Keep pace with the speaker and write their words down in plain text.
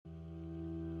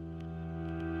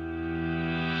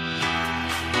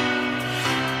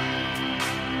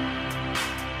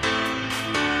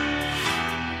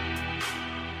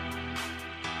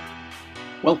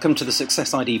Welcome to the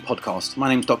Success ID podcast. My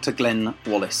name's Dr. Glenn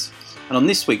Wallace, and on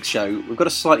this week's show we've got a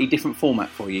slightly different format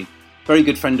for you. Very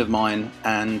good friend of mine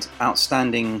and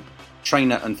outstanding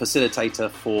trainer and facilitator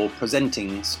for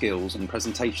presenting skills and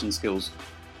presentation skills,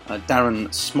 Darren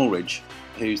Smallridge,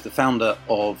 who's the founder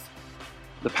of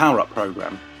the Power Up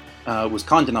program, was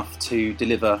kind enough to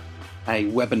deliver a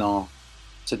webinar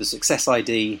to the Success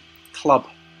ID Club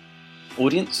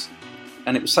audience,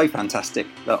 and it was so fantastic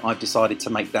that I've decided to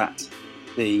make that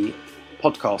the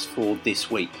podcast for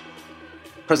this week.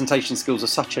 Presentation skills are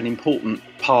such an important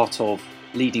part of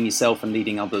leading yourself and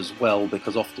leading others well,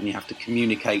 because often you have to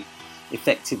communicate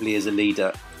effectively as a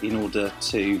leader in order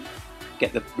to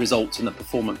get the results and the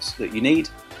performance that you need.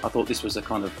 I thought this was a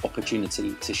kind of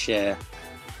opportunity to share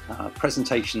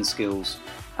presentation skills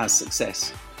as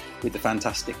success with the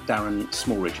fantastic Darren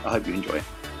Smallridge. I hope you enjoy it.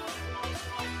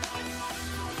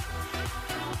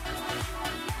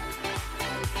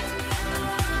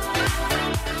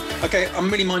 Okay, I'm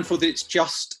really mindful that it's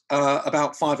just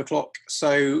about 5 o'clock,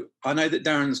 so I know that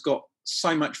Darren's got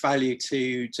so much value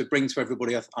to bring to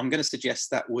everybody. I'm going to suggest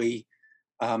that we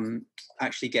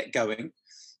actually get going.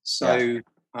 So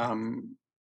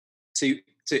to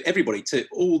everybody, to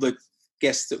all the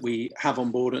guests that we have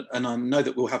on board, and I know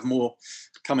that we'll have more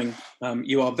coming,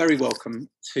 you are very welcome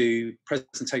to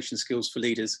Presentation Skills for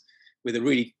Leaders with a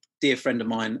really dear friend of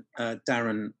mine,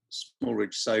 Darren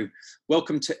Smallridge. So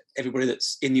welcome to everybody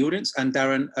that's in the audience, and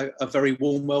Darren, a very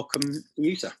warm welcome to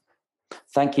you, sir.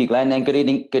 Thank you, Glenn, and good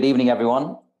evening,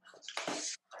 everyone.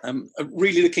 I'm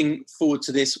really looking forward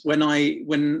to this.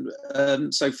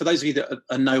 So for those of you that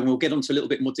know, and we'll get onto a little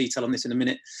bit more detail on this in a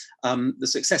minute, the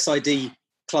Success ID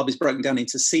Club is broken down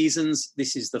into seasons.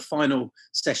 This is the final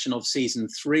session of season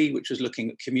 3, which was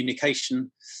looking at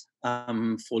communication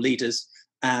for leaders.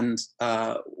 And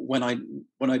when I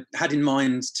had in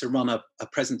mind to run a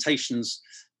presentations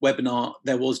webinar,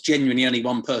 there was genuinely only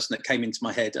one person that came into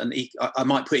my head, and I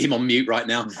might put him on mute right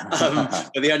now.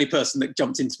 But the only person that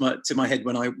jumped into my head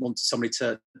when I wanted somebody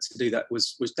to do that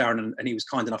was Darren, and he was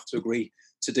kind enough to agree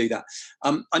to do that.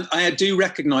 And I do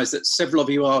recognise that several of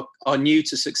you are new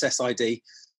to Success ID,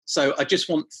 so I just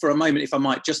want for a moment, if I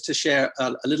might, just to share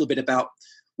a little bit about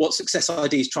what Success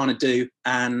ID is trying to do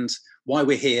and why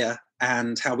we're here,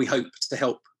 and how we hope to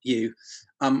help you.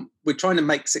 We're trying to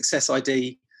make Success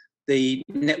ID the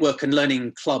network and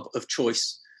learning club of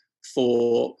choice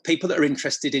for people that are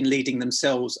interested in leading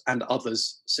themselves and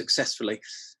others successfully.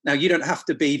 Now, you don't have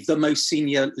to be the most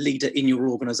senior leader in your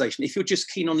organisation. If you're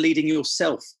just keen on leading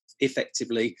yourself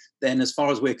effectively, then as far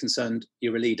as we're concerned,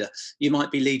 you're a leader. You might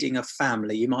be leading a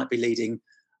family, you might be leading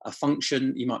a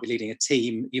function, you might be leading a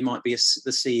team, you might be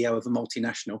the CEO of a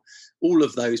multinational. All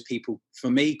of those people, for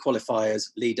me, qualify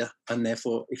as leader, and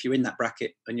therefore, if you're in that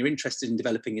bracket and you're interested in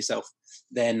developing yourself,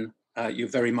 then you're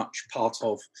very much part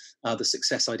of the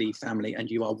Success ID family,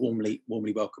 and you are warmly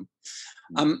welcome.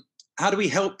 How do we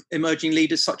help emerging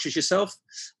leaders such as yourself?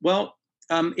 Well,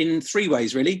 in 3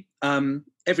 ways, really.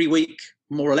 Every week,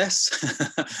 more or less,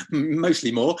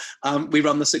 mostly more, we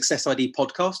run the Success ID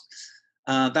podcast.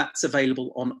 That's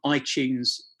available on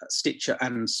iTunes, Stitcher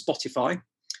and Spotify.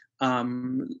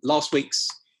 Last week's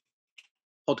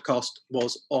podcast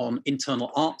was on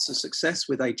internal arts of success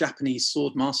with a Japanese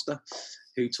sword master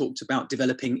who talked about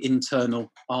developing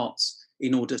internal arts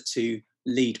in order to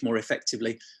lead more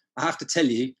effectively. I have to tell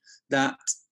you that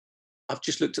I've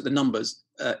just looked at the numbers.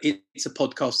 It's a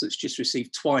podcast that's just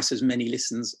received twice as many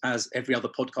listens as every other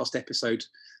podcast episode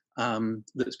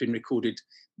that's been recorded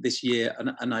this year,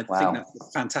 and I think that's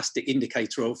a fantastic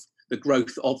indicator of the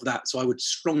growth of that. So I would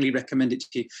strongly recommend it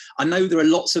to you. I know there are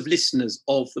lots of listeners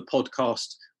of the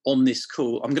podcast on this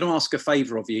call. I'm going to ask a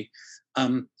favour of you.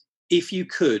 If you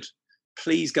could,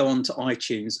 please go on to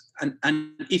iTunes, and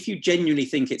if you genuinely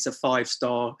think it's a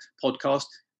 5-star podcast,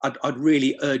 I'd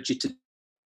really urge you to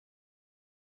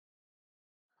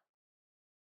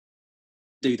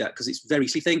do that, because it's very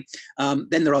easy thing.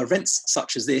 Then there are events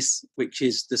such as this, which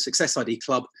is the Success ID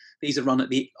Club. These are run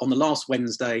on the last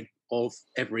Wednesday of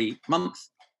every month,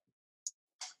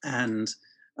 and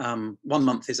 1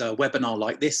 month is a webinar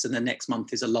like this, and the next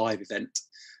month is a live event,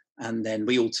 and then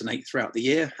we alternate throughout the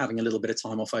year, having a little bit of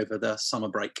time off over the summer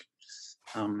break.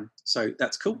 So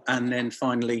that's cool. And then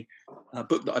finally, a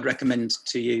book that I'd recommend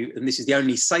to you, and this is the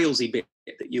only salesy bit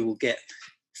that you will get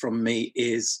from me,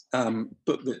 is a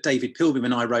book that David Pilbeam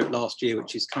and I wrote last year,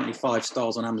 which is currently 5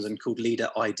 stars on Amazon, called Leader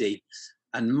ID.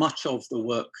 And much of the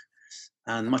work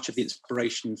and much of the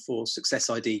inspiration for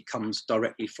Success ID comes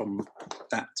directly from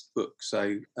that book.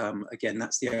 So again,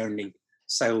 that's the only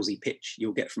salesy pitch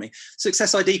you'll get from me.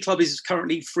 Success ID Club is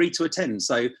currently free to attend,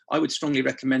 so I would strongly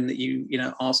recommend that you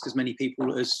ask as many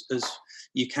people as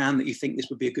you can that you think this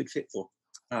would be a good fit for.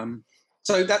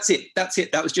 So that's it.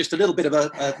 That was just a little bit of a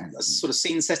sort of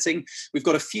scene setting. We've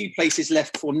got a few places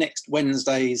left for next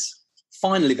Wednesday's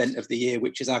final event of the year,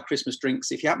 which is our Christmas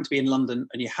drinks. If you happen to be in London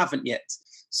and you haven't yet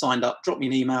signed up, drop me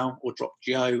an email or drop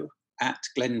Joe at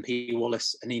Glenn P.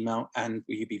 Wallace an email, and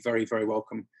you'd be very, very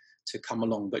welcome to come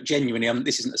along. But genuinely,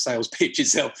 this isn't a sales pitch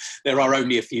itself. There are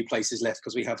only a few places left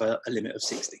because we have a limit of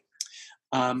 60.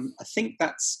 I think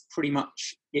that's pretty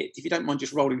much it. If you don't mind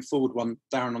just rolling forward one,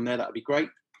 Darren, on there, that would be great.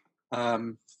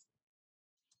 1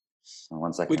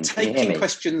 second. We're taking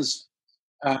questions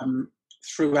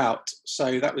throughout,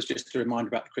 so that was just a reminder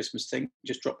about the Christmas thing.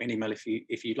 Just drop me an email if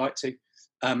you'd like to.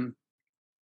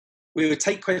 We will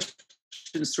take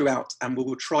questions throughout, and we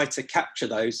will try to capture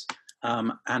those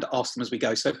and ask them as we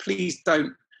go. So please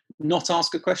don't not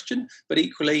ask a question, but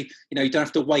equally, you don't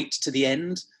have to wait to the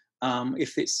end.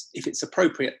 If it's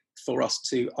appropriate for us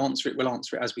to answer it, we'll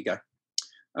answer it as we go.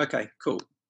 Okay, cool.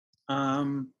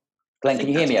 Glenn, can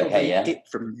you hear me okay? Yeah. It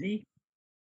from me.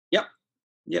 Yep,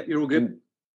 you're all good.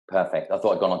 Perfect. I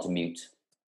thought I'd gone on to mute.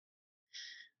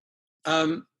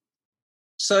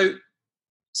 So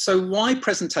why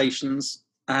presentations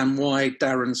and why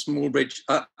Darren Smallbridge?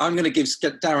 I'm going to give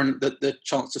Darren the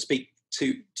chance to speak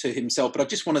to himself, but I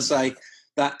just want to say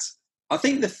that I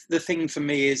think the thing for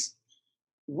me is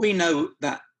we know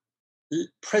that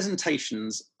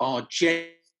presentations are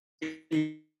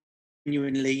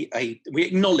genuinely we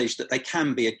acknowledge that they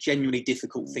can be a genuinely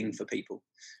difficult thing for people,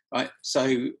 right?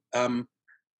 So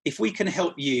if we can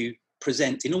help you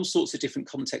present in all sorts of different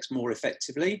contexts more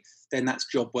effectively, then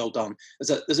that's job well done.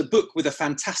 There's a book with a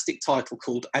fantastic title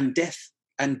called And Death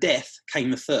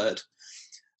Came the Third.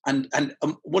 And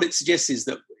what it suggests is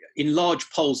that in large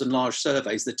polls and large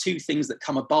surveys, the two things that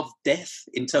come above death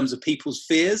in terms of people's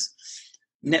fears,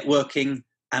 networking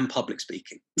and public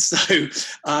speaking. So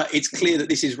it's clear that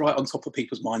this is right on top of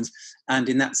people's minds. And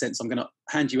in that sense, I'm going to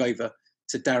hand you over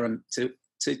to Darren to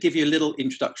give you a little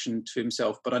introduction to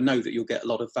himself, but I know that you'll get a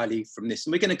lot of value from this.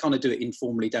 And we're going to kind of do it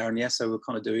informally, Darren, yeah? So we'll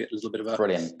kind of do it a little bit of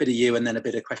bit of you and then a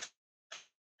bit of question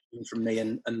from me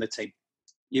and the team.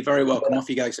 You're very welcome. Off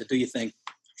you go. So do your thing.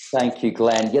 Thank you,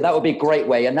 Glenn. Yeah, that would be a great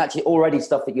way. And actually already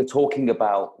stuff that you're talking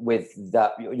about with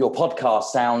that, your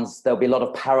podcast there'll be a lot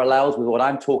of parallels with what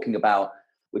I'm talking about,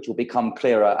 which will become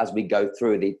clearer as we go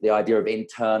through the idea of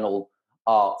internal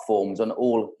art forms. And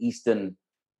all Eastern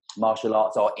martial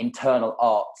arts are internal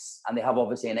arts, and they have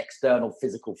obviously an external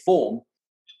physical form,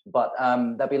 but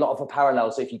there'll be a lot of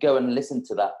parallels. So if you go and listen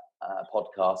to that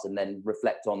podcast and then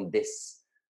reflect on this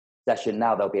session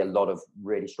now, there'll be a lot of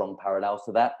really strong parallels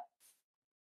to that.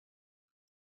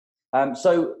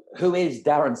 So who is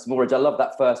Darren Smallbridge? I love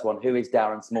that first one. Who is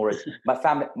Darren Smallbridge? My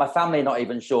family are not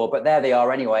even sure, but there they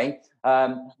are anyway.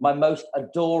 My most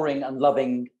adoring and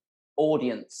loving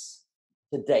audience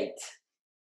to date.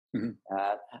 Mm-hmm.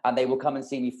 And they will come and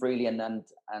see me freely and they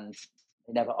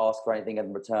never ask for anything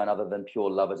in return other than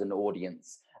pure love as an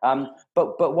audience.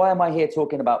 But why am I here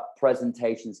talking about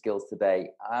presentation skills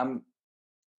today? I've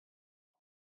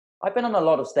been on a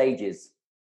lot of stages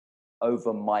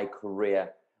over my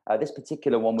career. This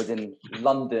particular one was in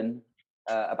London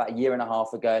about a year and a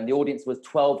half ago, and the audience was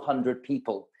 1,200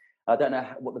 people. I don't know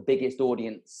what the biggest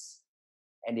audience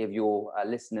any of our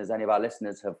listeners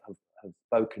have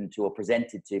spoken to or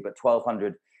presented to, but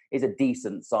 1,200 is a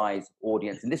decent sized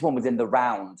audience. And this one was in the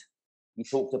round. You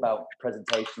talked about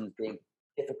presentations being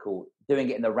difficult. Doing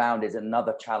it in the round is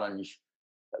another challenge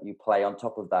that you play on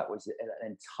top of that, which is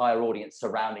an entire audience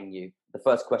surrounding you. The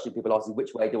first question people ask is,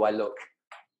 which way do I look?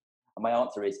 And my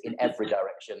answer is in every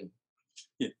direction.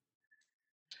 Yeah.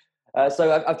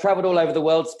 So I've traveled all over the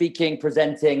world, speaking,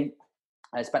 presenting.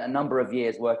 I spent a number of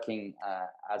years working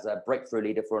as a breakthrough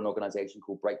leader for an organization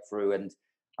called Breakthrough. And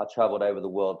I traveled over the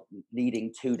world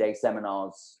leading 2-day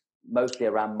seminars, mostly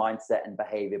around mindset and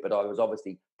behavior. But I was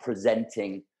obviously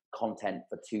presenting content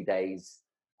for 2 days.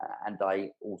 And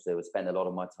I also spend a lot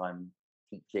of my time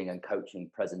teaching and coaching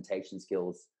presentation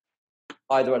skills,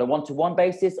 either on a one-to-one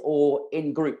basis or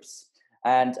in groups.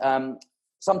 And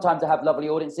sometimes I have lovely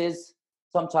audiences.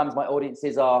 Sometimes my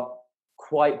audiences are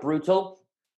quite brutal.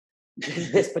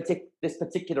 This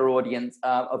particular audience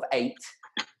of 8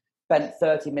 spent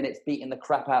 30 minutes beating the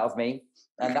crap out of me.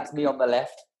 And that's me on the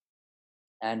left.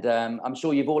 And I'm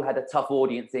sure you've all had a tough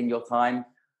audience in your time.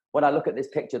 When I look at this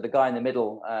picture, the guy in the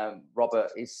middle,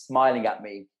 Robert, is smiling at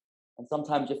me. And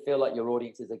sometimes you feel like your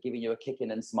audiences are giving you a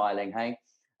kicking and smiling, hey?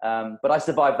 But I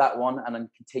survived that one and I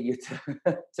continue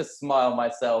to smile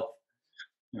myself.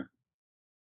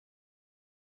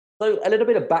 So a little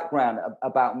bit of background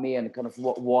about me and kind of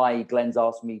why Glenn's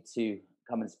asked me to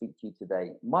come and speak to you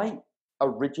today. My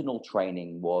original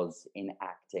training was in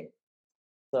acting.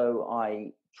 So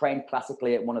I trained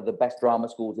classically at one of the best drama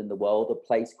schools in the world, a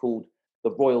place called the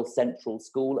Royal Central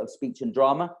School of Speech and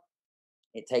Drama.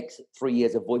 It takes 3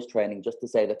 years of voice training just to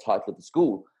say the title of the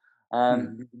school.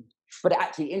 But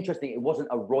actually, interesting, it wasn't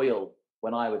a royal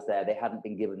when I was there. They hadn't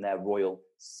been given their royal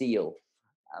seal.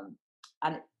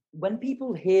 And when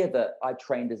people hear that I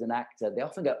trained as an actor, they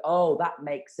often go, oh, that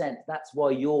makes sense. That's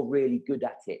why you're really good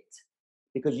at it,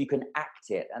 because you can act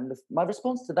it. And my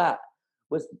response to that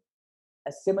was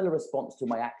a similar response to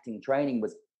my acting training.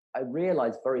 Was I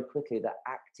realized very quickly that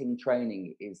acting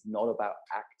training is not about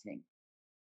acting.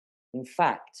 In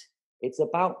fact, it's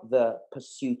about the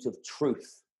pursuit of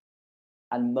truth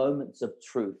and moments of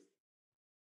truth.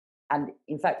 And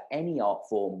in fact, any art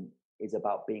form is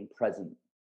about being present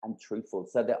and truthful.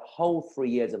 So the whole 3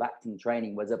 years of acting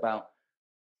training was about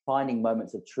finding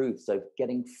moments of truth. So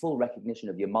getting full recognition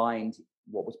of your mind,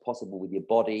 what was possible with your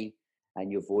body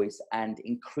and your voice, and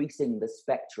increasing the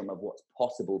spectrum of what's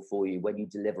possible for you when you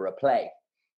deliver a play.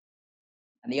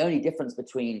 And the only difference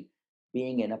between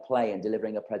being in a play and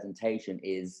delivering a presentation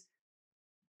is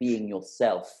being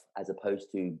yourself as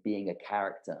opposed to being a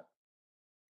character.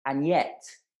 And yet,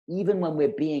 even when we're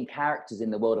being characters in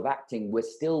the world of acting, we're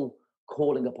still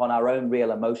calling upon our own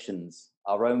real emotions,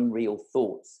 our own real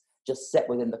thoughts, just set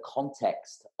within the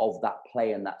context of that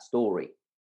play and that story.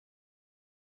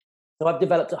 So I've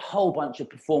developed a whole bunch of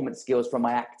performance skills from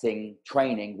my acting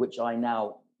training, which I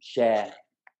now share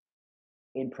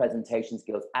in presentation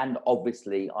skills. And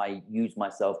obviously I use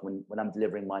myself when I'm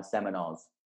delivering my seminars.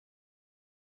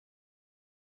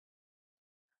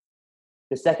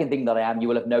 The second thing that I am, you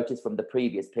will have noticed from the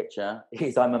previous picture,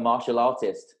 is I'm a martial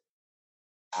artist.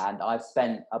 And I've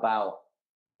spent about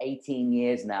 18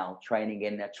 years now training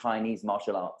in Chinese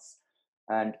martial arts.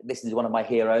 And this is one of my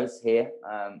heroes here,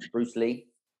 Bruce Lee.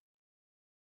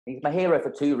 He's my hero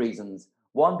for two reasons.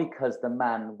 One, because the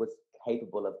man was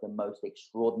capable of the most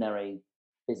extraordinary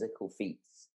physical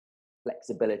feats,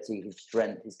 flexibility, his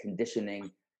strength, his conditioning,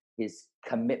 his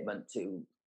commitment to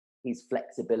his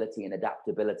flexibility and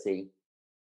adaptability.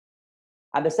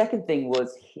 And the second thing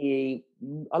was a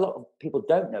lot of people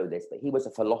don't know this, but he was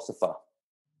a philosopher,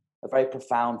 a very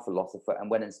profound philosopher, and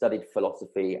went and studied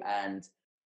philosophy and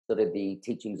studied the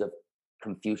teachings of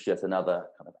Confucius and other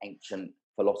kind of ancient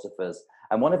philosophers.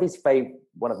 And one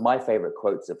of my favorite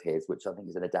quotes of his, which I think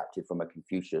is adapted from a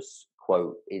Confucius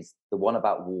quote, is the one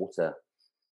about water.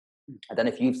 I don't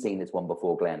know if you've seen this one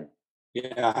before, Glenn.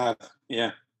 Yeah, I have.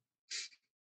 Yeah.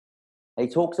 He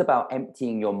talks about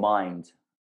emptying your mind,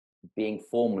 being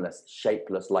formless,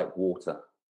 shapeless like water.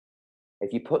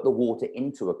 If you put the water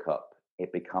into a cup,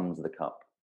 it becomes the cup.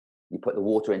 You put the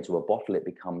water into a bottle, it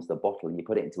becomes the bottle. And you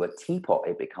put it into a teapot,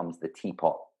 it becomes the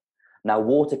teapot. Now,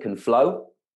 water can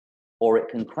flow or it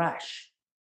can crash.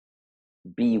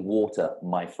 Be water,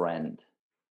 my friend.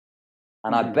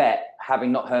 And I bet,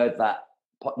 having not heard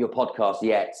your podcast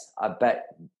yet, I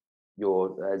bet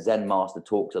your Zen master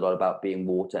talks a lot about being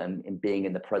water and being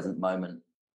in the present moment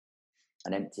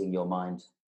and emptying your mind.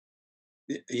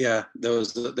 Yeah, there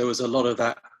was a lot of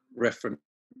that reference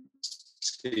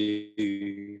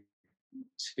to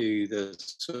the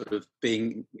sort of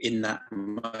being in that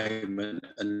moment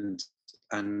and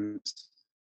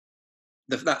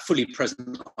that fully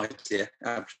present idea,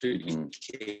 absolutely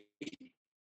key.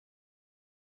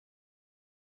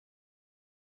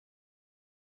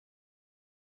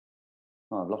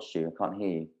 Oh, I've lost you. I can't hear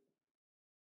you.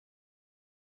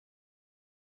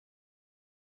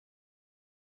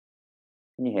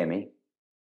 Can you hear me?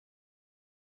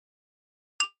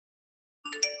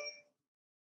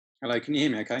 Hello, can you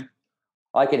hear me okay?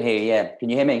 I can hear you, yeah. Can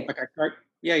you hear me? Okay, great.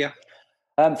 Yeah.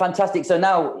 Fantastic. So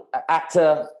now,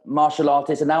 actor, martial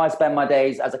artist, and now I spend my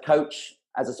days as a coach,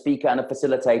 as a speaker and a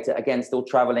facilitator, again, still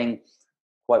traveling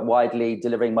quite widely,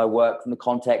 delivering my work from the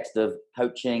context of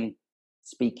coaching,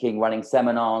 speaking, running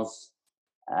seminars,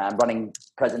 running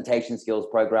presentation skills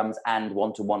programs and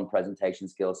one-to-one presentation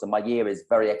skills. So my year is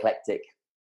very eclectic.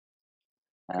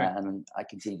 And I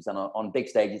continue on big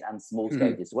stages and small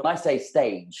stages. So when I say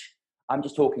stage, I'm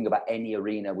just talking about any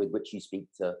arena with which you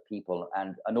speak to people,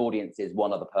 and an audience is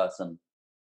one other person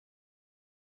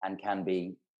and can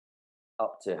be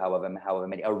up to however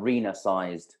many, arena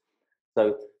sized.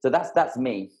 So that's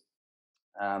me.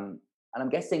 And I'm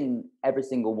guessing every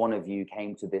single one of you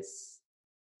came to this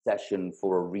session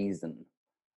for a reason,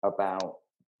 about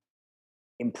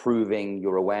improving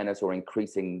your awareness or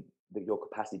increasing your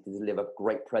capacity to deliver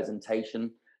great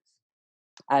presentation.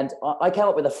 And I came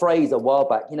up with a phrase a while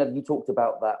back. You know, you talked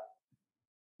about that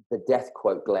the death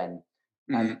quote, Glenn.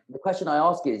 Mm. And the question I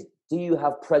ask is, do you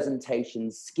have presentation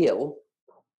skill,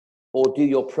 or do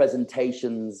your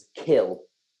presentations kill?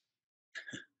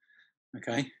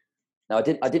 Okay. Now, I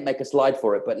didn't make a slide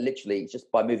for it, but literally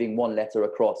just by moving one letter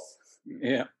across,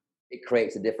 Yeah. it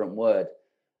creates a different word.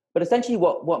 But essentially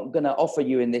what I'm going to offer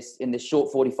you in this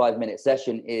short 45-minute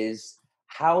session is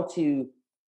how to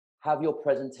have your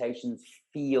presentations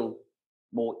feel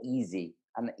more easy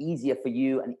and easier for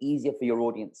you and easier for your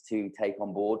audience to take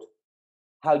on board.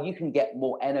 How you can get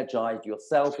more energized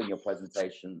yourself in your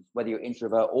presentations, whether you're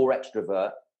introvert or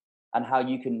extrovert, and how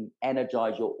you can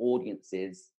energize your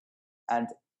audiences. And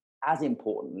as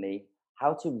importantly,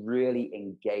 how to really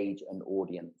engage an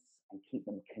audience and keep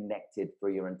them connected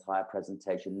through your entire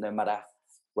presentation, no matter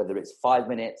whether it's 5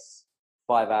 minutes,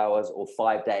 5 hours, or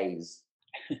 5 days.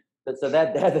 So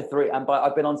they're the three. And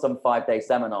I've been on some 5-day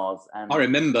seminars. And I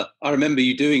remember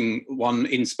you doing one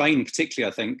in Spain,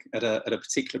 particularly, I think, at a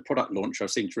particular product launch. I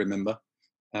seem to remember.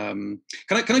 Can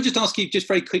I just ask you just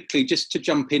very quickly, just to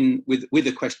jump in with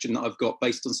a question that I've got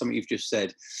based on something you've just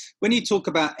said. When you talk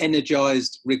about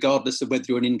energized, regardless of whether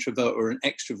you're an introvert or an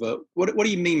extrovert, what do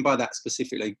you mean by that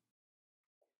specifically?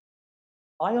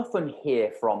 I often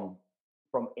hear from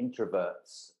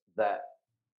introverts that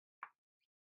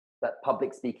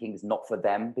public speaking is not for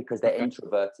them because they're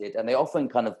introverted, and they often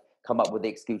kind of come up with the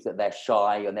excuse that they're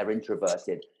shy and they're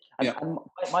introverted. And, and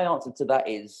my answer to that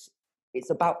is, it's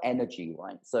about energy,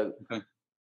 right? So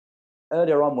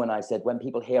earlier on, when I said, when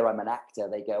people hear I'm an actor,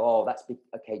 they go, oh, that's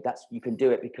you can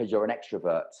do it because you're an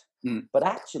extrovert. But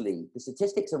actually, the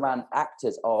statistics around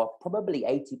actors are probably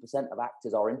 80% of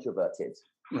actors are introverted.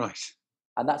 Right.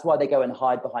 And that's why they go and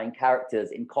hide behind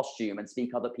characters in costume and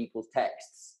speak other people's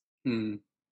texts.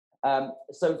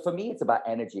 So for me, it's about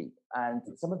energy. And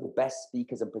some of the best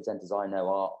speakers and presenters I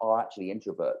know are actually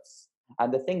introverts.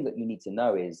 And the thing that you need to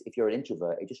know is, if you're an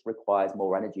introvert, it just requires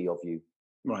more energy of you,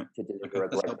 right, to deliver a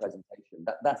great presentation.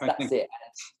 That's it.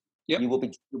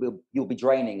 You'll be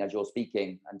draining as you're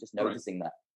speaking, and just noticing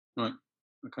that. Right.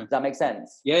 Okay. Does that make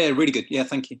sense? Yeah, really good. Yeah,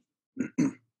 thank you.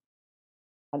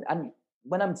 And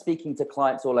when I'm speaking to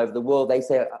clients all over the world, they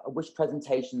say, I wish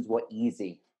presentations were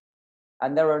easy.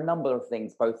 And there are a number of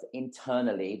things, both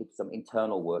internally, with some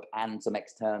internal work, and some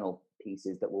external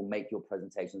pieces that will make your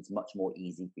presentations much more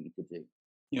easy for you to do.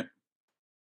 Yeah.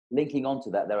 Linking onto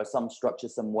that, there are some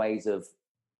structures, some ways of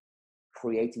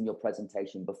creating your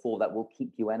presentation before that will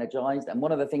keep you energized. And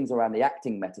one of the things around the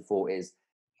acting metaphor is,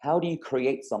 how do you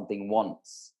create something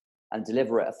once and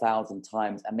deliver it 1,000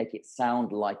 times and make it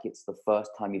sound like it's the first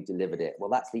time you've delivered it?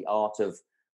 Well, that's the art of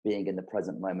being in the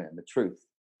present moment and the truth.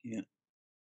 Yeah.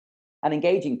 And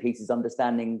engaging piece is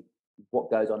understanding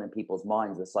what goes on in people's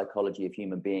minds, the psychology of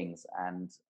human beings, and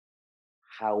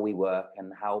how we work,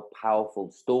 and how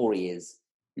powerful story is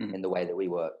in the way that we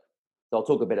work. So I'll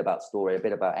talk a bit about story, a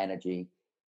bit about energy,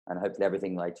 and hopefully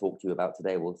everything that I talk to you about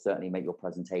today will certainly make your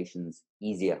presentations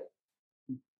easier.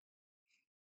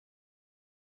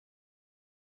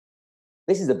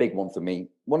 This is a big one for me.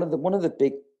 One of the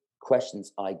big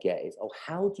questions I get is,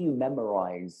 how do you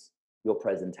memorize your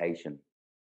presentation?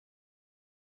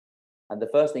 And the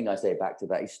first thing I say back to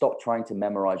that is, stop trying to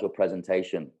memorize your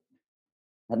presentation.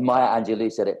 And Maya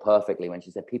Angelou said it perfectly when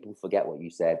she said, people forget what you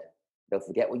said. They'll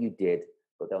forget what you did,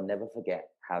 but they'll never forget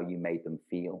how you made them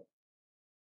feel.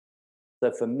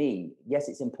 So for me, yes,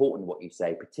 it's important what you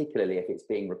say, particularly if it's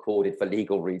being recorded for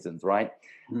legal reasons, right?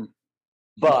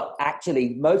 But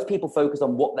actually, most people focus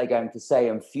on what they're going to say,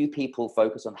 and few people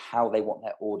focus on how they want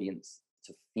their audience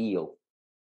to feel.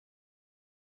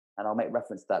 And I'll make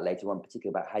reference to that later on,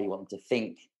 particularly about how you want them to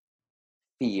think,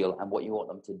 feel, and what you want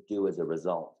them to do as a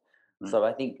result. So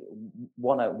I think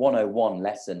 101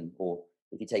 lesson, or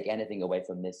if you take anything away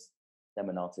from this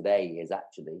seminar today, is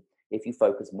actually, if you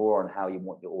focus more on how you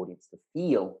want your audience to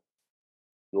feel,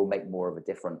 you'll make more of a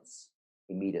difference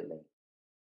immediately.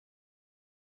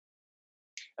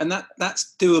 And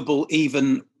that's doable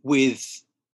even with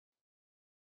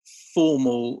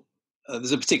formal.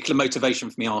 There's a particular motivation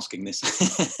for me asking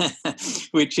this,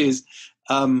 which is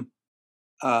I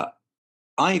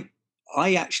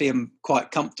actually am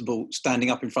quite comfortable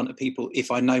standing up in front of people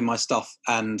if I know my stuff,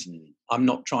 and I'm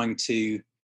not trying to,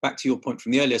 back to your point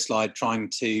from the earlier slide, trying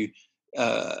to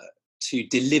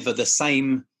deliver the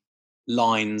same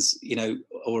lines,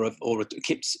 or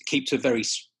keep to a very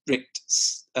strict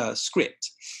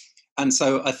script. And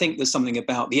so I think there's something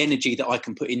about the energy that I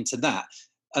can put into that.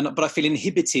 But I feel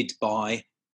inhibited by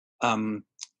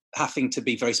having to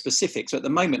be very specific. So at the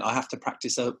moment, I have to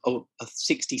practice a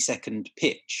 60-second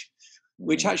pitch,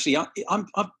 which actually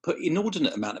I've put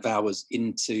inordinate amount of hours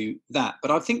into that.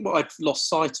 But I think what I've lost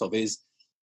sight of is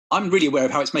I'm really aware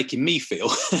of how it's making me feel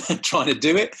trying to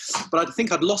do it, but I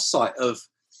think I'd lost sight of,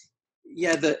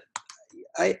 that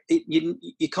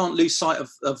you can't lose sight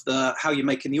of the how you're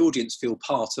making the audience feel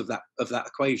part of that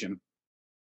equation.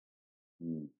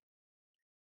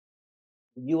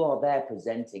 You are there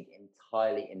presenting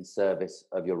entirely in service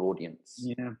of your audience.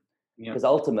 Yeah. Because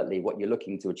ultimately, what you're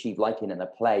looking to achieve, like in a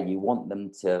play, you want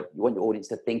your audience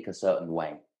to think a certain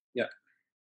way. Yeah.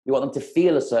 You want them to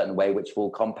feel a certain way, which will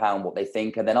compound what they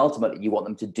think, and then ultimately, you want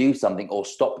them to do something or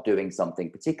stop doing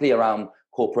something. Particularly around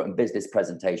corporate and business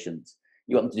presentations,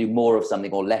 you want them to do more of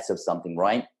something or less of something,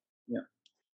 right? Yeah.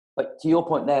 But to your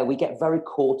point there, we get very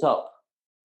caught up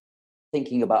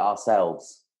thinking about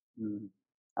ourselves.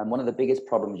 And one of the biggest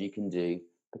problems you can do,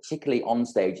 particularly on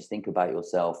stage, is think about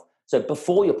yourself. So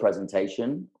before your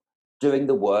presentation, doing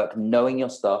the work, knowing your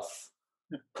stuff,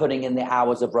 putting in the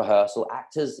hours of rehearsal.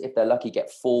 Actors, if they're lucky, get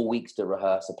 4 weeks to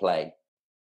rehearse a play.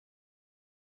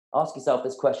 Ask yourself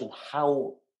this question: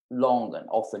 how long and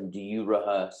often do you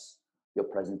rehearse your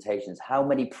presentations? How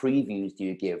many previews do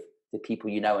you give to people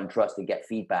you know and trust to get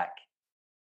feedback?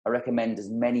 I recommend as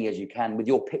many as you can. With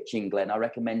your pitching, Glenn, I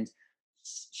recommend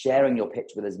sharing your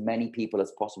pitch with as many people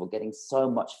as possible, getting so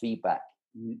much feedback.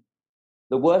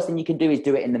 The worst thing you can do is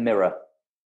do it in the mirror.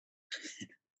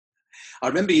 I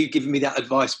remember you giving me that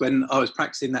advice when I was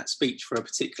practicing that speech for a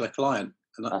particular client,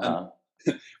 and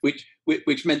which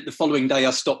meant the following day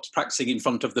I stopped practicing in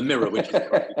front of the mirror. Which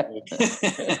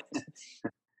is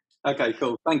okay,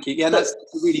 cool, thank you. Yeah, that's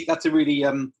a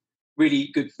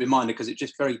really good reminder, because it's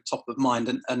just very top of mind.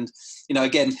 And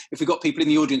again, if we've got people in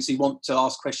the audience who want to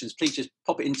ask questions, please just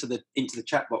pop it into the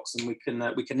chat box, and we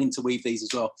can interweave these as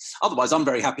well. Otherwise, I'm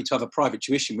very happy to have a private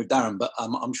tuition with Darren, but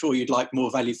I'm sure you'd like more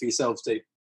value for yourselves too.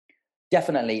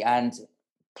 Definitely, and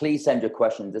please send your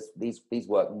questions. These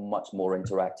work much more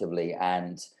interactively,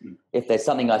 and if there's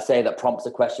something I say that prompts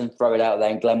a question, throw it out there,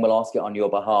 and Glenn will ask it on your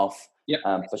behalf.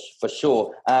 For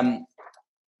sure.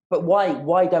 But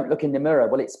why don't look in the mirror?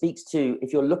 Well, it speaks to,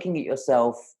 if you're looking at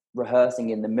yourself rehearsing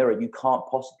in the mirror, you can't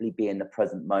possibly be in the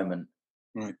present moment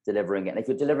delivering it. And if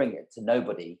you're delivering it to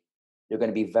nobody, you're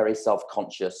going to be very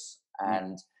self-conscious,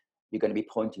 and you're going to be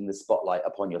pointing the spotlight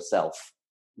upon yourself.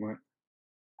 Right.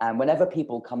 And whenever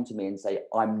people come to me and say,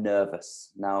 I'm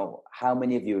nervous. Now, how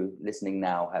many of you listening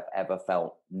now have ever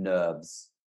felt nerves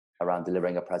around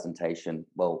delivering a presentation?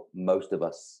 Well, most of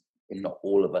us, if not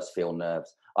all of us, feel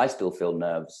nerves. I still feel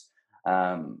nerves.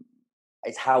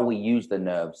 It's how we use the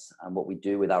nerves and what we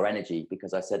do with our energy,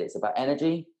 because I said it's about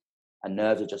energy, and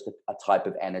nerves are just a type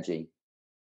of energy.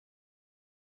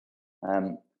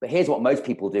 But here's what most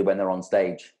people do when they're on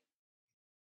stage.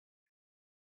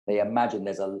 They imagine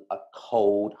there's a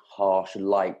cold, harsh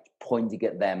light pointing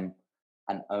at them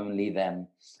and only them.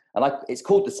 And it's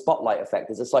called the spotlight effect.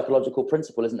 There's a psychological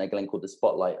principle, isn't there, Glenn, called the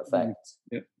spotlight effect,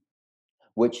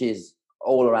 which is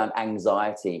all around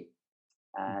anxiety.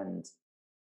 And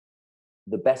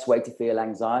the best way to feel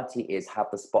anxiety is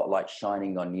have the spotlight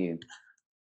shining on you.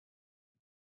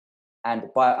 And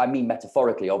I mean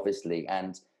metaphorically, obviously.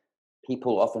 And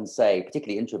people often say,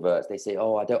 particularly introverts, they say,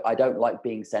 oh, I don't like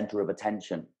being center of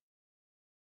attention.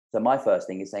 So my first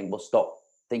thing is saying, well, stop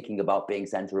thinking about being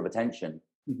center of attention.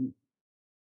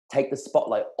 Take the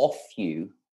spotlight off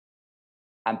you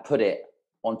and put it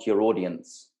onto your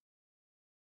audience.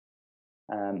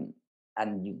 And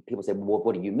people say, well,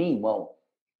 what do you mean? Well,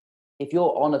 if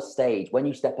you're on a stage, when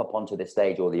you step up onto the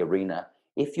stage or the arena,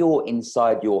 if you're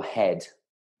inside your head,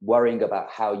 worrying about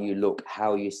how you look,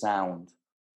 how you sound,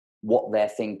 what they're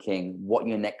thinking, what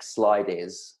your next slide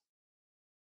is,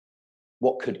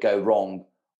 what could go wrong,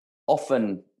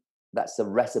 often that's a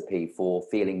recipe for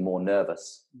feeling more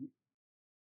nervous.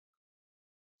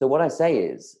 So what I say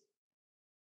is,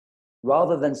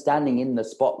 rather than standing in the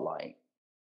spotlight,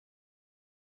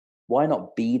 why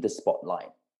not be the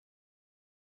spotlight?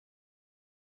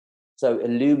 So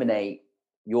illuminate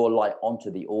your light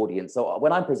onto the audience. So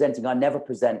when I'm presenting, I never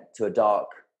present to a dark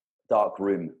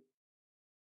room.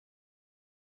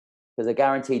 There's a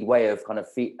guaranteed way of kind of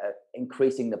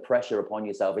increasing the pressure upon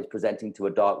yourself is presenting to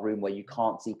a dark room where you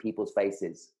can't see people's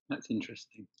faces. That's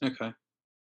interesting. Okay.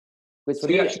 Because for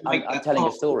me, I'm telling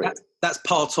a story. That's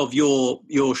part of your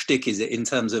shtick, is it? In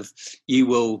terms of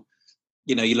you'll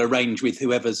arrange with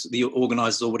whoever's the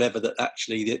organisers or whatever that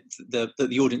actually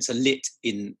the audience are lit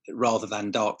in rather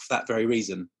than dark for that very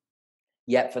reason.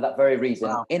 Yeah, for that very reason.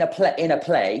 Wow. In a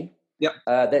play,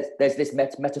 there's this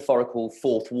metaphorical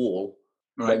fourth wall.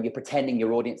 Right. When you're pretending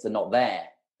your audience are not there.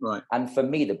 Right. And for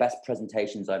me, the best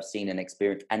presentations I've seen and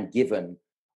experienced and given,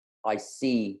 I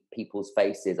see people's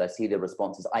faces, I see their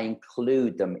responses, I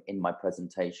include them in my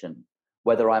presentation.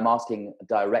 whether I'm asking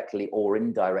directly or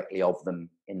indirectly of them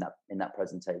in that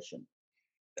presentation.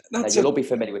 Now, you'll all be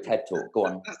familiar with TED Talk. Go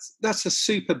on. That's a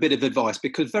super bit of advice,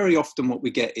 because very often what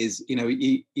we get is,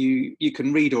 you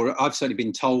can read, or I've certainly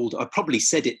been told, I probably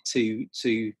said it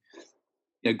to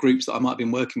groups that I might have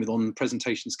been working with on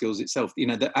presentation skills itself,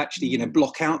 that actually,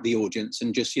 block out the audience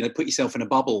and just, put yourself in a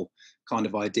bubble kind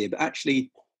of idea. But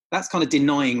actually, that's kind of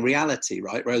denying reality,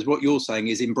 right? Whereas what you're saying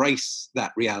is embrace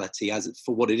that reality as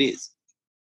for what it is.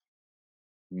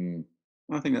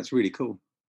 I think that's really cool.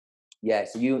 Yeah,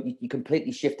 so you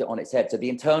completely shift it on its head. So the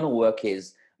internal work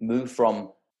is move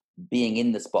from being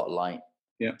in the spotlight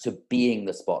to being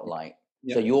the spotlight.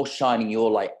 So you're shining your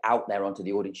light out there onto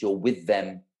the audience. You're with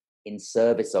them, in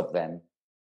service of them,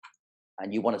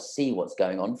 and you want to see what's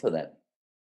going on for them.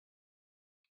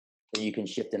 So you can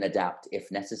shift and adapt if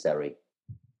necessary.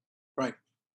 Right.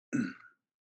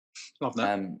 Love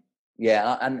that.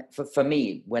 And for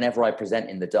me, whenever I present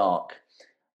in the dark,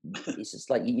 it's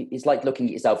like looking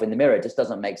at yourself in the mirror. It just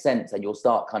doesn't make sense, and you'll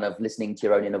start kind of listening to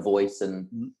your own inner voice, and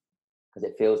because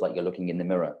it feels like you're looking in the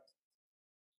mirror.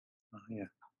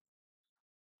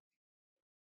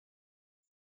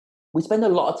 We spend a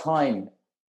lot of time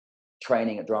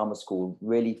training at drama school,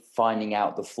 really finding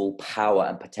out the full power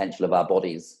and potential of our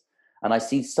bodies. And I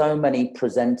see so many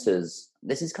presenters,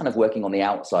 this is kind of working on the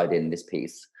outside in this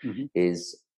piece,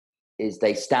 is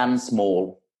they stand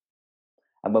small.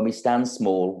 And when we stand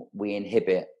small, we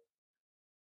inhibit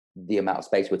the amount of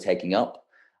space we're taking up.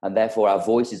 And therefore, our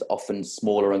voice is often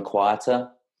smaller and quieter,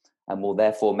 and will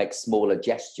therefore make smaller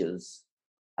gestures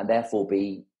and therefore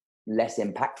be less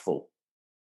impactful.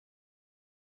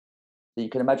 So you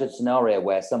can imagine a scenario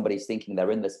where somebody's thinking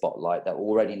they're in the spotlight, they're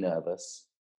already nervous.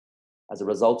 As a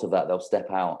result of that, they'll step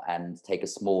out and take a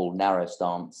small, narrow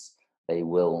stance. They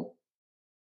will,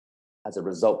 as a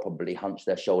result, probably hunch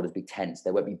their shoulders, be tense.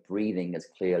 They won't be breathing as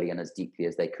clearly and as deeply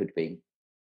as they could be.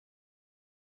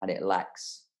 And it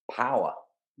lacks power.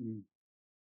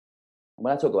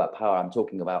 When I talk about power, I'm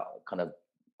talking about kind of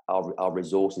our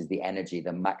resources, the energy,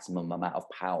 the maximum amount of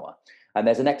power. And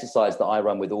there's an exercise that I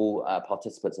run with all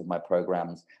participants of my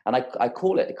programs, and I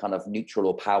call it a kind of neutral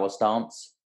or power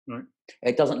stance. Right.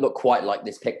 It doesn't look quite like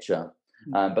this picture,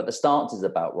 but the stance is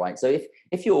about right. So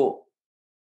if you're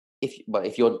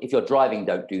driving,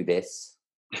 don't do this.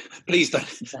 Please don't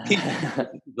keep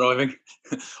driving,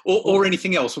 or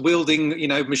anything else, wielding,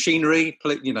 machinery,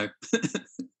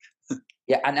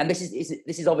 Yeah, and this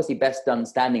is obviously best done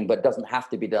standing, but doesn't have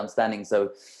to be done standing.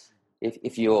 So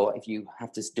if you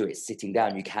have to do it sitting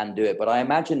down, you can do it. But I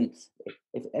imagine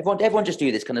if everyone just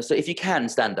do this kind of. So if you can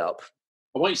stand up.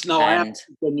 I want you to know I am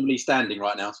genuinely standing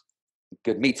right now.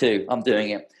 Good, me too. I'm doing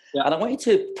it. Yeah. And I want you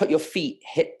to put your feet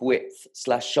hip width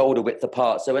 / shoulder width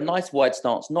apart. So a nice wide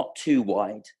stance, not too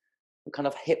wide, kind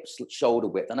of hip shoulder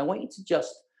width. And I want you to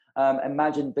just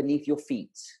imagine beneath your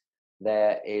feet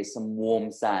there is some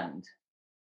warm sand.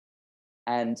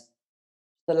 And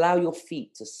allow your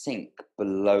feet to sink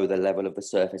below the level of the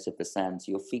surface of the sand.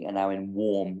 So your feet are now in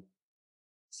warm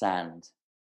sand.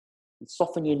 And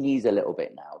soften your knees a little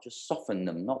bit now. Just soften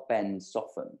them, not bend,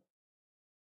 soften.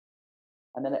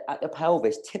 And then at the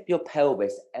pelvis, tip your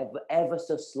pelvis ever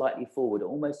so slightly forward,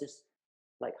 almost just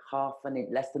like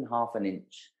less than half an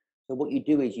inch. So what you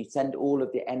do is you send all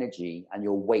of the energy and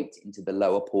your weight into the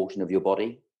lower portion of your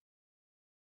body.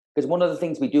 Because one of the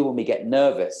things we do when we get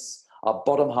nervous, our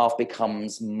bottom half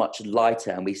becomes much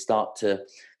lighter and we start to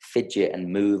fidget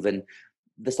and move. And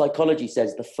the psychology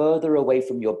says the further away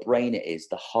from your brain it is,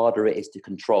 the harder it is to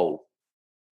control.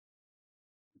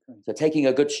 Okay. So taking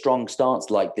a good strong stance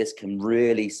like this can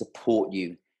really support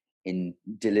you in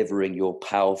delivering your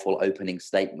powerful opening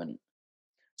statement.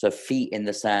 So feet in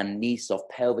the sand, knees soft,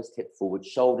 pelvis tipped forward,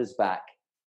 shoulders back,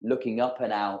 looking up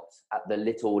and out at the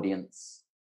lit audience.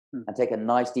 And take a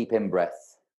nice deep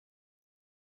in-breath.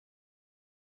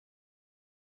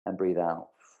 And breathe out.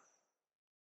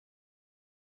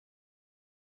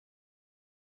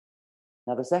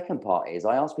 Now, the second part is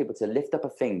I ask people to lift up a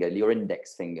finger, your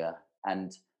index finger,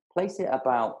 and place it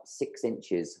about 6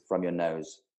 inches from your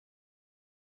nose.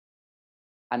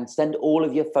 And send all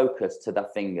of your focus to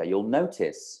that finger. You'll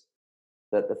notice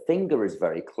that the finger is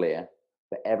very clear,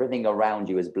 but everything around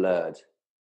you is blurred.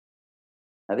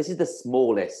 Now, this is the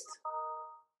smallest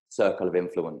circle of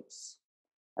influence.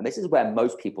 And this is where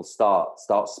most people start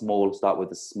small, start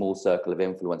with a small circle of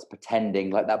influence, pretending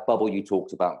like that bubble you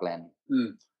talked about, Glenn.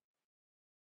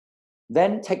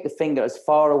 Then take the finger as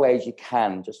far away as you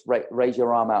can. Just raise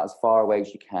your arm out as far away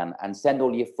as you can and send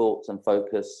all your thoughts and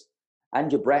focus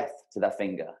and your breath to that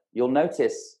finger. You'll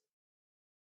notice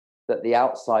that the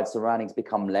outside surroundings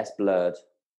become less blurred.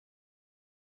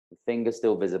 the finger's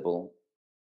still visible.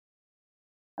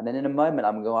 And then in a moment,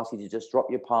 I'm going to ask you to just drop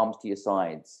your palms to your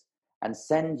sides and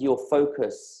send your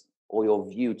focus or your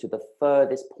view to the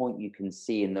furthest point you can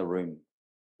see in the room,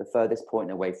 the furthest point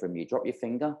away from you. Drop your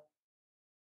finger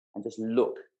and just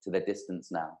look to the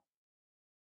distance now.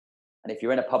 And if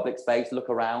you're in a public space, look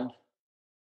around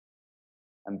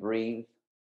and breathe.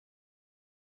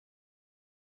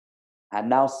 And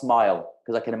now smile,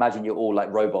 because I can imagine you're all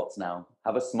like robots now.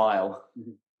 Have a smile.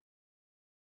 Mm-hmm.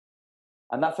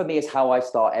 And that for me is how I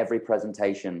start every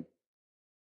presentation.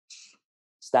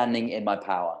 Standing in my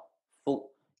power,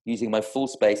 using my full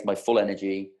space, my full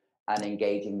energy, and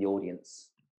engaging the audience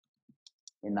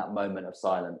in that moment of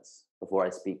silence before I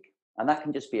speak. And that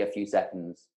can just be a few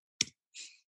seconds.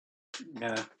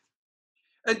 Yeah.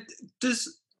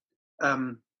 Does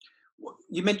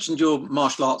you mentioned your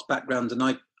martial arts background, and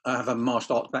I have a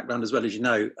martial arts background as well, as you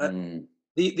know.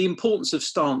 The importance of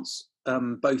stance,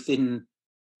 both in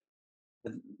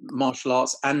martial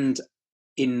arts and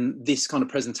in this kind of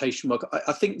presentation work,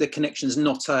 I think the connection is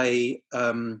not a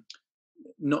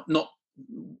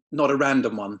not a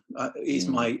random one. Is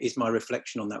my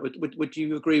reflection on that? Would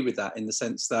you agree with that, in the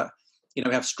sense that, you know,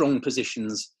 we have strong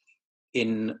positions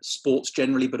in sports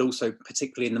generally, but also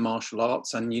particularly in the martial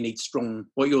arts, and you need strong,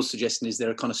 what you're suggesting is there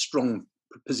are kind of strong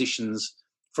positions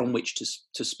from which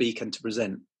to speak and to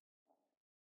present?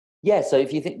 Yeah, so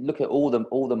if you look at all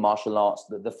the martial arts,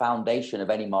 the foundation of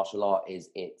any martial art is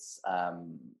its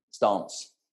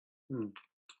stance.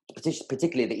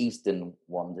 Particularly the Eastern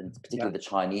ones, and particularly the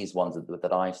Chinese ones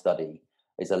that I study,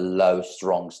 is a low,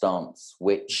 strong stance,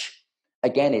 which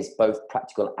again is both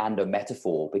practical and a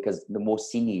metaphor, because the more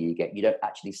senior you get, you don't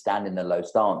actually stand in the low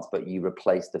stance, but you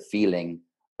replace the feeling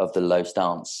of the low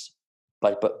stance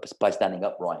by standing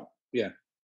upright. Yeah.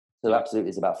 So absolutely,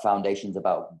 it's about foundations,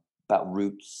 about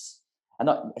roots, and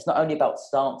it's not only about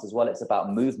stance as well. It's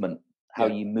about movement, how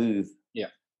you move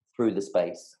through the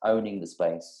space, owning the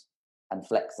space, and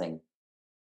flexing.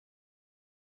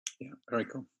 Yeah, very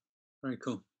cool, very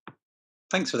cool.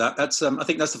 Thanks for that. That's I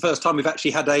think that's the first time we've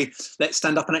actually had a let's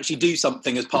stand up and actually do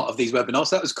something as part of these webinars.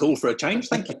 So that was cool for a change.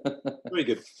 Thank you. Very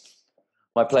good.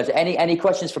 My pleasure. Any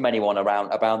questions from anyone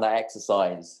around that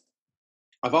exercise?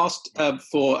 I've asked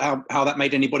for how that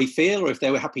made anybody feel, or if they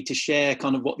were happy to share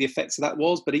kind of what the effects of that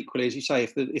was. But equally, as you say,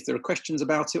 if there are questions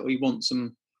about it, or you want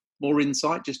some more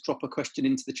insight, just drop a question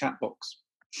into the chat box.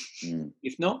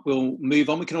 If not, we'll move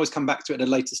on. We can always come back to it at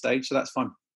a later stage, so that's fine.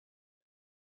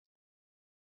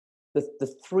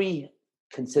 The three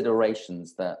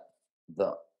considerations that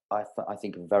I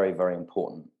think are very, very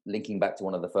important, linking back to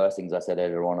one of the first things I said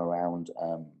earlier on around,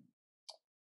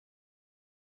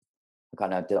 I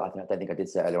don't think I did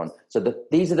say it earlier on. So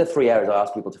these are the three areas I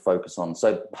ask people to focus on.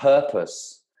 So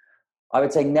purpose, I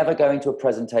would say never go into a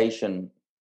presentation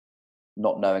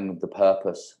not knowing the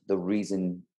purpose, the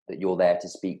reason that you're there to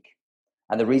speak.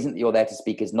 And the reason that you're there to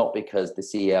speak is not because the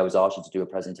CEO has asked you to do a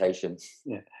presentation.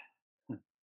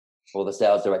 Or the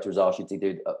sales director has asked you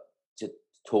to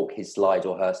talk his slides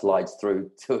or her slides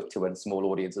through to a small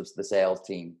audience of the sales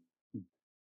team.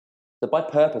 So by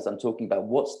purpose, I'm talking about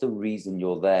what's the reason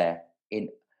you're there.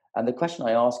 And the question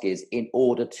I ask is, in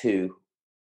order to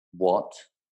what?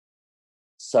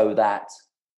 So that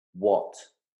what?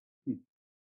 And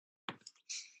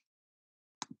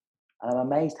I'm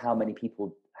amazed how many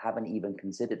people haven't even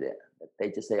considered it.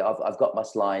 They just say, I've got my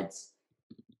slides,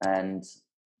 and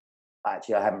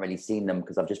actually I haven't really seen them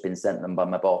because I've just been sent them by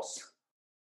my boss.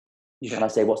 Yeah. And I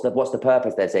say, what's the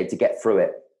purpose? They say, to get through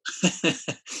it.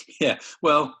 Yeah.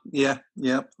 Well, yeah.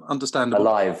 Understandable.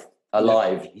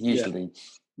 Alive, usually. Yeah.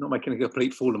 Not making a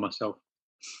complete fool of myself.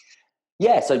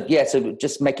 So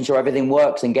just making sure everything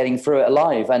works and getting through it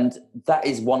alive. And that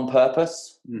is one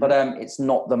purpose, but it's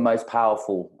not the most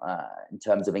powerful in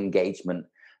terms of engagement.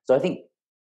 So I think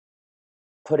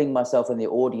putting myself in the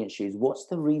audience shoes, what's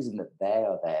the reason that they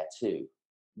are there too?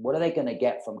 What are they going to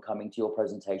get from coming to your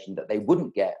presentation that they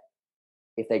wouldn't get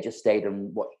if they just stayed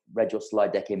and read your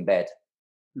slide deck in bed?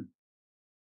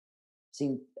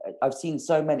 I've seen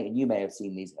so many, and you may have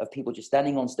seen these, of people just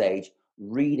standing on stage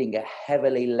reading a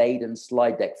heavily laden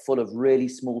slide deck full of really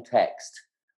small text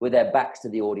with their backs to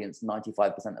the audience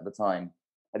 95% of the time.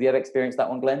 Have you ever experienced that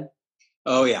one, Glenn?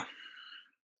 Oh yeah.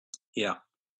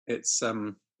 It's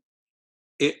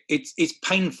it's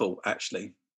painful,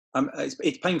 actually.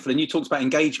 It's painful, and you talked about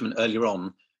engagement earlier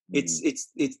on. It's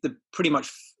the pretty much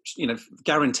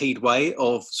guaranteed way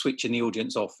of switching the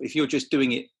audience off. If you're just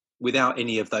doing it without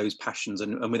any of those passions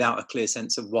and without a clear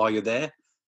sense of why you're there,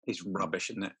 it's rubbish,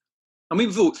 isn't it? And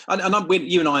we've all,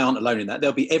 you and I aren't alone in that.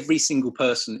 There'll be every single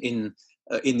person in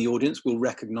the audience will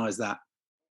recognise that.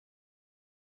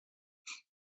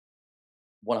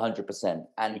 100%.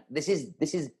 And this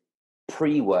is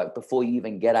pre-work before you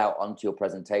even get out onto your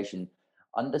presentation.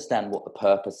 Understand what the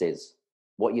purpose is,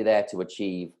 what you're there to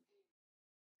achieve.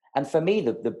 And for me,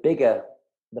 the bigger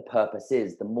the purpose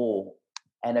is, the more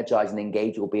energized and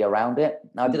engaged you'll be around it.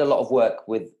 Now, I did a lot of work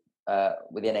with the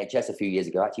NHS a few years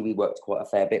ago. Actually, we worked quite a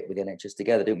fair bit with the NHS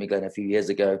together, didn't we, Glenn, a few years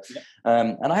ago?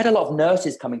 Yeah. And I had a lot of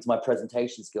nurses coming to my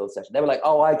presentation skills session. They were like,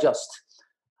 oh, I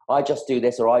just do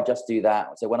this, or I just do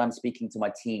that. So when I'm speaking to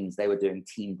my teams, they were doing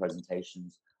team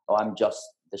presentations. Oh, I'm just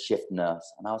the shift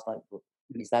nurse. And I was like, well,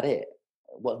 is that it?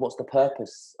 What's the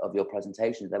purpose of your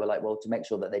presentations? They were like, well, to make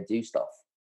sure that they do stuff.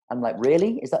 I'm like,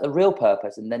 really? Is that the real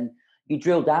purpose? And then you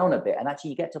drill down a bit, and actually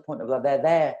you get to a point where they're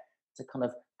there to kind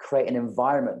of create an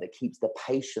environment that keeps the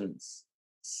patients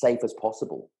safe as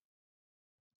possible,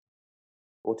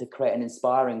 or to create an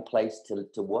inspiring place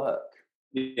to work.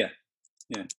 Yeah.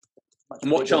 And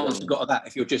what chance have you got of that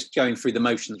if you're just going through the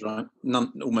motions, right?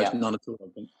 None at all, I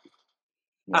think.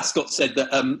 Yeah. Ascot said that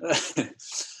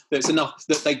that it's enough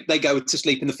that they go to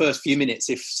sleep in the first few minutes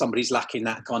if somebody's lacking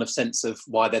that kind of sense of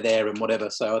why they're there and whatever.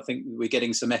 So I think we're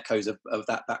getting some echoes of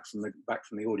that back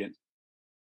from the audience.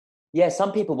 Yeah,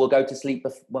 some people will go to sleep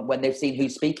when they've seen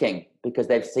who's speaking, because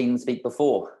they've seen them speak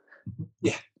before.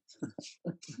 Yeah.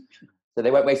 So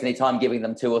they won't waste any time giving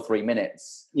them 2 or 3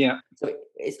 minutes. Yeah. So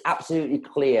it's absolutely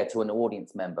clear to an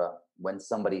audience member when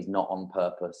somebody's not on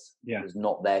purpose, who's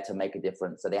not there to make a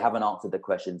difference. So they haven't answered the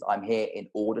questions. I'm here in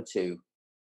order to,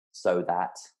 so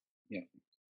that. Yeah.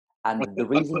 And the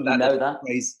reason you know that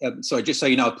phrase, sorry, just so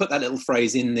you know, I put that little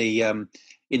phrase in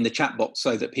the chat box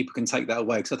so that people can take that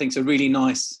away, because I think it's a really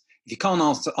nice. If you can't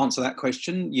answer that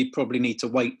question, you probably need to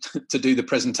wait to do the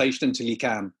presentation until you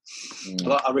can.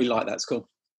 I really like that. It's cool.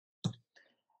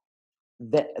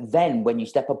 Then when you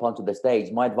step up onto the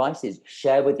stage, my advice is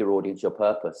share with your audience your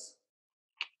purpose.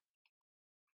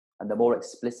 And the more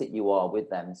explicit you are with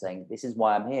them, saying, this is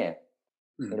why I'm here,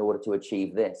 in order to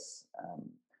achieve this.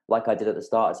 Like I did at the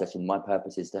start of the session, my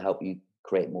purpose is to help you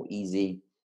create more easy,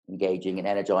 engaging and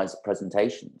energized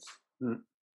presentations.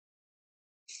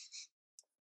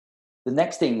 The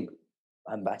next thing,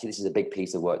 actually this is a big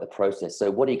piece of work, the process. So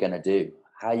what are you going to do?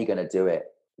 How are you going to do it?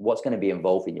 What's going to be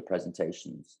involved in your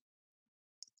presentations?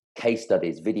 Case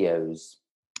studies, videos.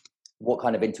 What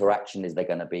kind of interaction is there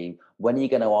going to be? When are you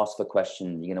going to ask for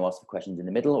questions? Are you going to ask for questions in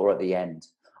the middle or at the end?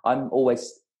 I'm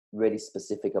always really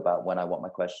specific about when I want my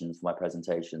questions for my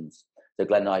presentations. So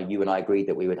Glenn you and I agreed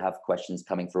that we would have questions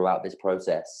coming throughout this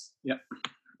process. Yeah.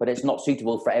 But it's not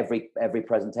suitable for every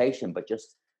presentation, but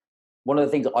just one of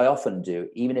the things I often do,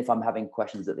 even if I'm having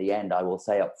questions at the end, I will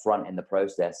say up front in the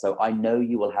process. So I know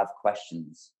you will have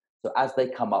questions. So as they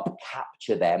come up,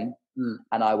 capture them,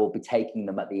 and I will be taking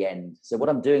them at the end. So what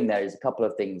I'm doing there is a couple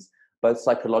of things, both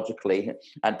psychologically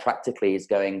and practically, is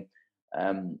going,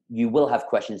 you will have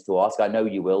questions to ask. I know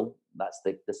you will. That's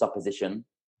the supposition.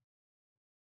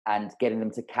 And getting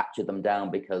them to capture them down,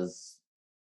 because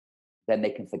then they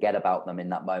can forget about them in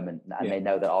that moment, and they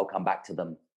know that I'll come back to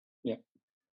them. Yeah.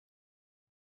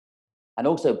 And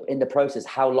also in the process,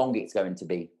 how long it's going to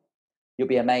be. You'll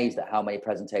be amazed at how many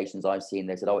presentations I've seen.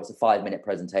 They said, oh, it's a 5-minute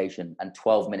presentation, and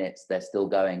 12 minutes, they're still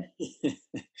going.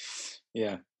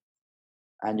 Yeah.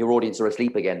 And your audience are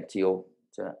asleep again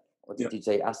what did you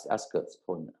say? Ascot's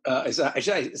point. It's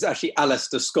actually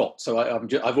Alistair Scott. So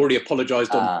I've already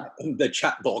apologised on the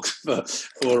chat box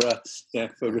for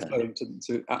referring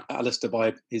to Alistair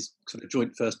by his sort of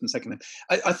joint first and second name.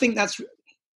 I think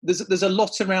there's a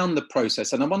lot around the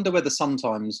process, and I wonder whether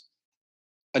sometimes,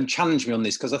 and challenge me on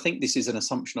this, because I think this is an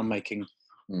assumption I'm making,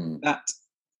 that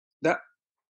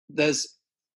there's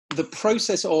the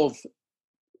process of,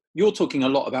 you're talking a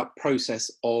lot about process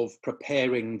of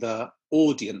preparing the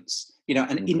audience,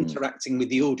 and interacting with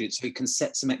the audience so you can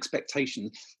set some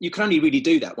expectations. You can only really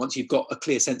do that once you've got a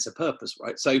clear sense of purpose,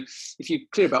 right? So if you're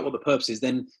clear about what the purpose is,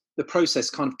 then the process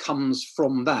kind of comes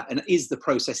from that. And is the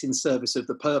process in service of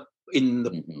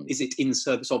is it in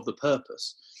service of the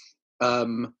purpose?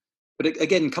 But it,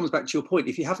 again, comes back to your point.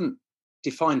 If you haven't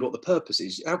defined what the purpose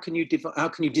is, how can you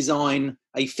design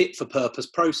a fit for purpose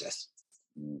process?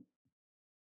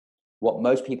 What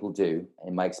most people do,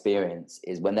 in my experience,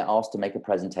 is when they're asked to make a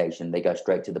presentation, they go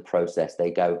straight to the process. They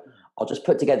go, I'll just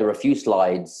put together a few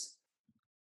slides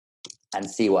and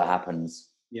see what happens.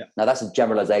 Yeah. Now that's a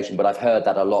generalization, but I've heard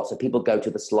that a lot. So people go to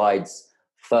the slides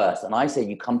first, and I say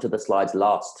you come to the slides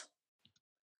last.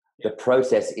 Yeah. The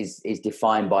process is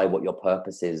defined by what your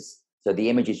purpose is. So the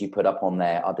images you put up on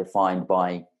there are defined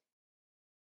by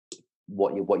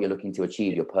what you're looking to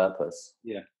achieve, your purpose.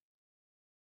 Yeah.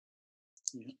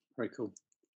 Yeah. Very cool.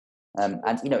 And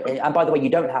by the way, you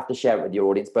don't have to share it with your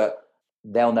audience, but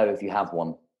they'll know if you have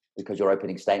one, because your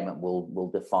opening statement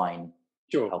will define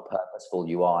how purposeful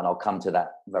you are. And I'll come to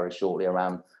that very shortly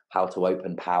around how to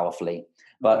open powerfully.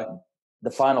 But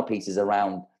the final piece is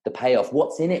around the payoff.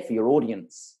 What's in it for your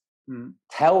audience?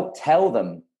 Tell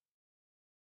them.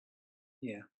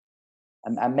 Yeah.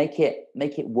 And make it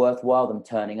worthwhile them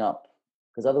turning up.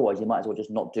 Because otherwise you might as well just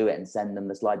not do it and send them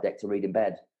the slide deck to read in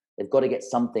bed. They've got to get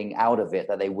something out of it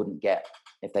that they wouldn't get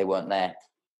if they weren't there.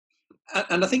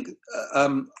 And I think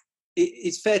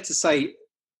it's fair to say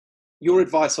your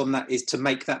advice on that is to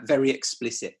make that very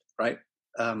explicit, right?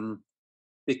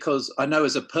 Because I know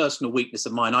as a personal weakness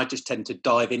of mine, I just tend to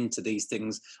dive into these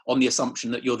things on the assumption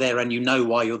that you're there and you know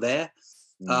why you're there.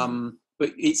 But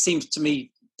it seems to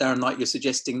me, Darren, like you're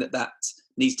suggesting that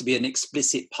needs to be an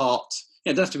explicit part.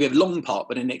 It doesn't have to be a long part,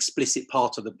 but an explicit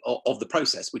part of the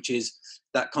process, which is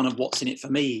that kind of what's in it for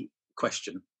me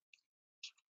question.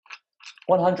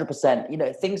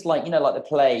 100%. Things like, like the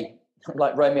play,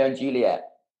 like Romeo and Juliet.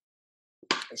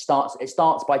 It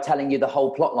starts by telling you the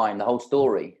whole plot line, the whole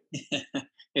story.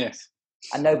 Yes.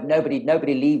 And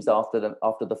nobody leaves after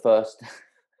the first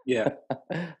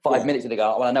 5 minutes. They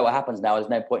go, well, I know what happens now. There's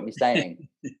no point in me staying.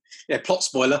 Plot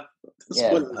spoiler.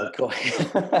 Of course.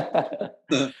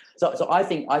 So I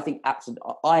think absolutely.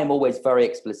 I am always very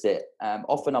explicit.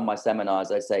 Often on my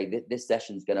seminars, I say this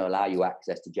session is going to allow you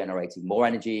access to generating more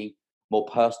energy, more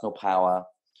personal power,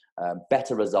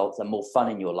 better results, and more fun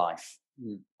in your life.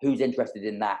 Who's interested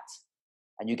in that?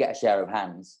 And you get a share of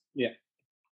hands. Yeah.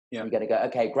 You're going to go,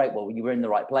 okay, great. Well, you were in the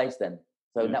right place then.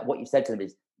 So now what you said to them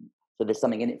is, so there's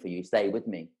something in it for you. Stay with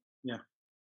me.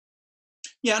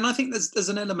 Yeah, and I think there's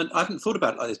an element, I haven't thought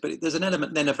about it like this, but there's an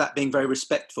element then of that being very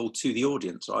respectful to the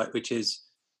audience, right? Which is,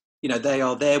 they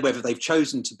are there whether they've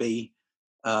chosen to be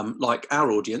like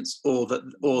our audience or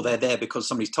they're there because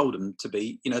somebody's told them to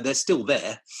be, they're still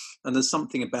there. And there's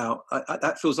something about,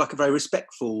 that feels like a very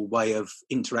respectful way of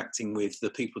interacting with the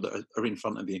people that are in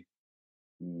front of you.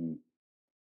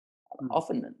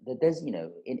 Often there's,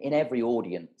 in every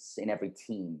audience, in every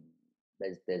team,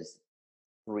 there's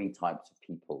three types of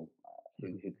people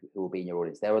who will be in your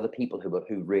audience. There are the people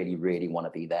who really, really want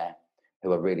to be there,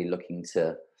 who are really looking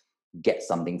to get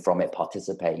something from it,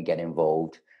 participate and get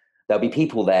involved. There'll be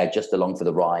people there just along for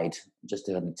the ride, just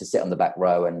to sit on the back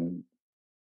row and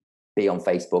be on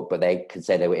Facebook, but they could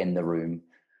say they were in the room.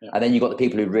 And then you've got the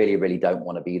people who really, really don't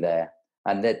want to be there.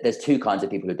 And there's two kinds of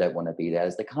people who don't want to be there.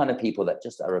 There's the kind of people that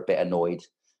just are a bit annoyed,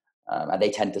 and they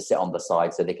tend to sit on the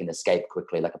side so they can escape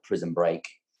quickly, like a prison break.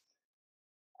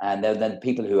 And then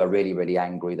people who are really, really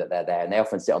angry that they're there, and they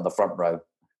often sit on the front row,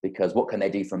 because what can they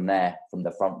do from there, from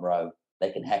the front row?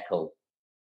 They can heckle.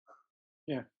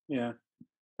 Yeah.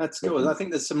 That's cool. I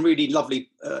think there's some really lovely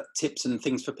tips and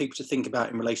things for people to think about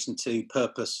in relation to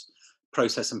purpose,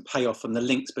 process, and payoff, and the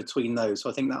links between those. So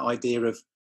I think that idea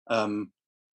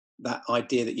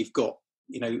that you've got,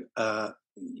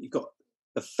 you've got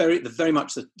very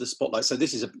much the spotlight. So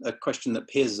this is a question that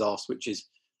Piers has asked, which is,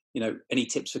 any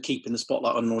tips for keeping the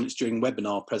spotlight on an audience during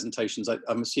webinar presentations?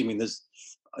 I'm assuming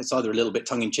it's either a little bit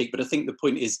tongue in cheek, but I think the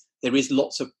point is there is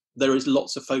lots of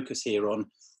focus here on,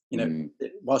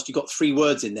 whilst you've got 3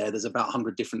 words in there, there's about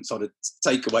 100 different sort of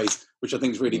takeaways, which I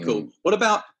think is really cool. What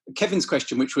about Kevin's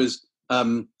question, which was,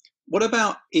 what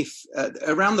about if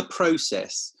around the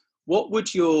process, what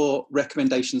would your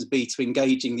recommendations be to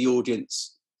engaging the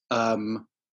audience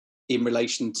in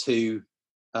relation to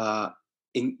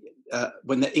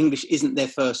when the English isn't their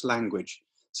first language?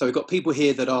 So we've got people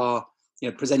here that are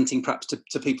presenting perhaps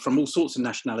to people from all sorts of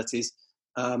nationalities.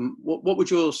 What would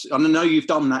yours? I know you've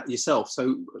done that yourself.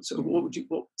 So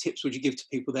what tips would you give to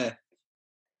people there?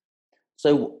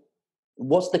 So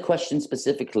what's the question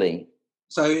specifically?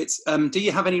 So it's do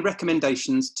you have any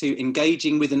recommendations to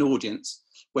engaging with an audience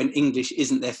when English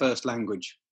isn't their first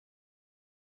language?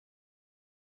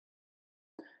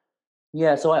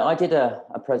 Yeah, so I did a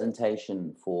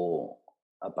presentation for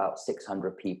about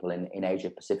 600 people in Asia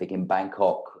Pacific, in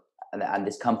Bangkok, and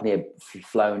this company had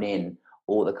flown in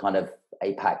all the kind of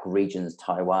APAC regions,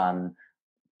 Taiwan,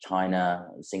 China,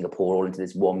 Singapore, all into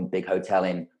this one big hotel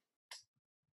in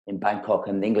Bangkok,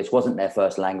 and English wasn't their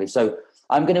first language. So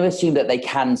I'm going to assume that they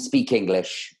can speak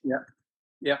English.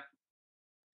 Yeah.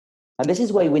 And this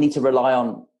is where we need to rely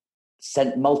on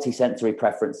multi-sensory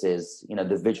preferences,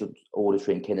 the visual,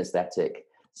 auditory, and kinesthetic.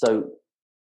 So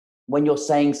when you're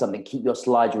saying something, keep your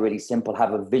slides really simple,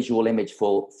 have a visual image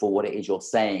for what it is you're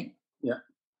saying. Yeah.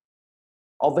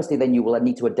 Obviously, then you will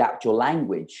need to adapt your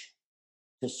language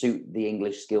to suit the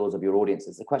English skills of your audience.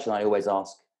 It's the question I always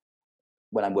ask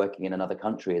when I'm working in another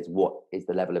country is, what is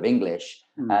the level of English?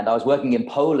 And I was working in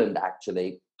Poland,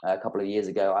 actually, a couple of years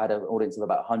ago. I had an audience of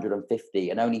about 150,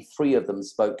 and only 3 of them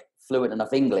spoke fluent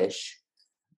enough English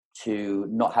to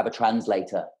not have a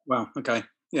translator. Wow. Okay.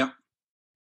 Yeah.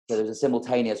 So there's a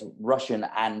simultaneous Russian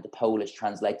and Polish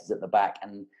translators at the back,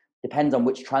 and depends on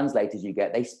which translators you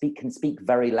get. They can speak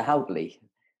very loudly.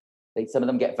 Some of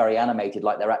them get very animated,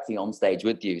 like they're actually on stage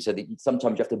with you. So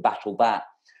sometimes you have to battle that.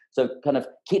 So kind of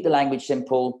keep the language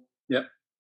simple. Yeah.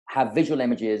 Have visual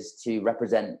images to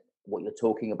represent what you're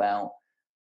talking about.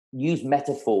 Use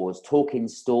metaphors, talk in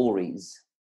stories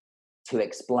to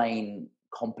explain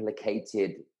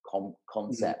complicated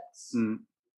concepts. Mm.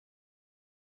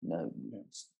 You know,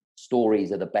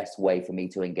 stories are the best way for me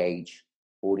to engage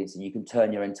audience. And you can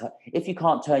turn your entire, if you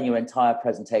can't turn your entire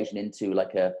presentation into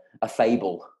like a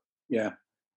fable,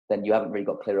 then you haven't really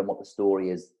got clear on what the story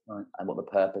is, right, and what the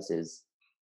purpose is.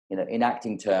 You know, in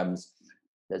acting terms,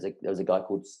 there was a guy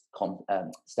called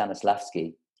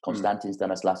Stanislavski, Konstantin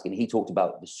Stanislavski, and he talked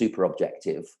about the super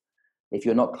objective. If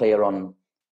you're not clear on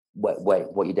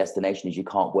what your destination is, you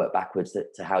can't work backwards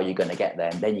to how you're going to get there,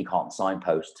 and then you can't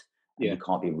signpost. You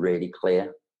can't be really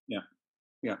clear.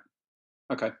 Yeah.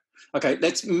 Okay.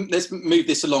 Let's move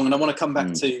this along, and I want to come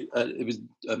back to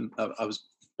I was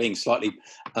being slightly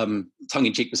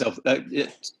tongue-in-cheek myself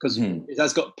because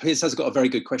Piers has got a very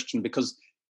good question, because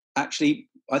actually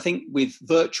I think with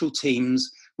virtual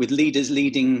teams, with leaders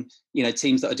leading,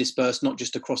 teams that are dispersed not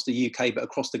just across the UK but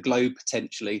across the globe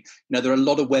potentially, there are a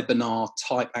lot of webinar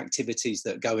type activities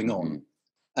that are going on.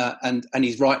 And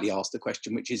he's rightly asked the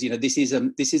question, which is, this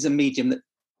is a medium that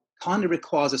kind of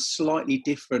requires a slightly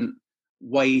different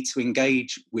way to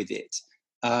engage with it.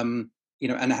 And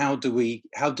how do we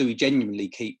genuinely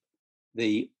keep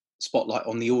the spotlight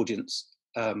on the audience,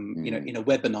 in a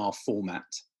webinar format?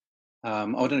 I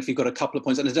don't know if you've got a couple of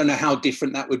points, and I don't know how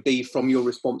different that would be from your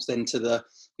response then to the,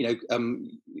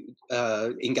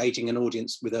 engaging an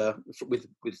audience with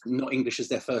not English as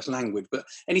their first language, but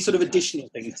any sort of additional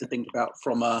things to think about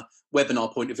from a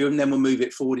webinar point of view, and then we'll move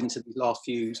it forward into the last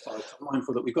few slides. I'm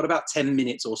mindful that we've got about 10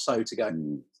 minutes or so to go.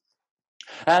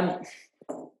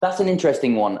 That's an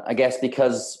interesting one, I guess,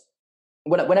 because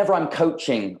whenever I'm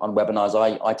coaching on webinars,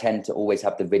 I tend to always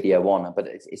have the video on, but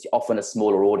it's often a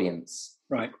smaller audience.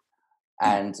 Right.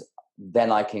 And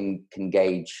then I can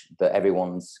gauge that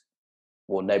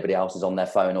nobody else is on their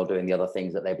phone or doing the other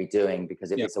things that they'd be doing,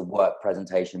 because if it's a work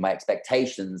presentation, my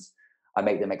expectations, I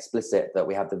make them explicit that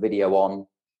we have the video on,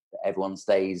 that everyone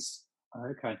stays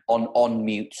on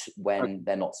mute when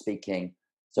they're not speaking,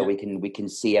 so we can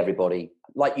see everybody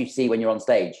like you see when you're on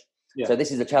stage. So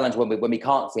this is a challenge when we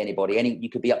can't see anybody. You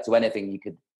could be up to anything. You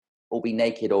could all be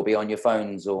naked or be on your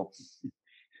phones or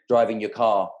driving your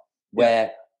car,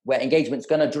 where engagement's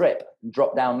going to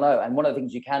drop down low. And one of the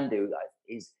things you can do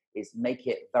is make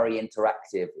it very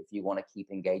interactive if you want to keep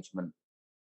engagement.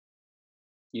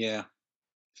 Yeah,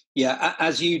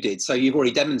 as you did. So you've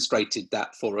already demonstrated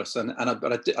that for us,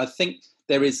 but I think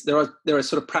there are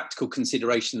sort of practical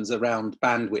considerations around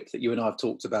bandwidth that you and I have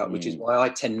talked about, which is why I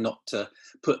tend not to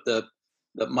put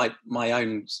my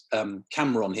own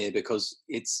camera on here, because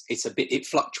it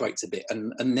fluctuates a bit,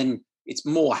 and then it's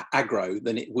more aggro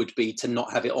than it would be to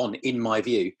not have it on, in my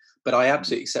view. But I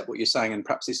absolutely accept what you're saying, and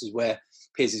perhaps this is where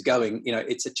Piers is going.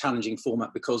 It's a challenging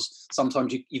format because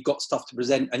sometimes you've got stuff to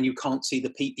present and you can't see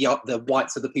the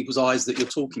whites of the people's eyes that you're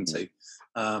talking to.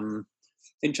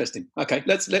 Interesting. Okay,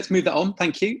 let's move that on.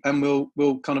 Thank you, and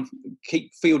we'll kind of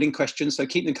keep fielding questions. So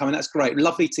keep them coming. That's great.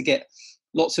 Lovely to get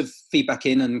lots of feedback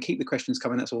in, and keep the questions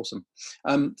coming. That's awesome.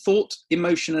 Thought,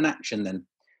 emotion, and action then.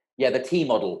 Yeah, the T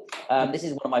model. This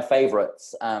is one of my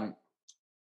favorites.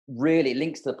 Really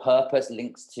links to the purpose,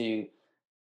 links to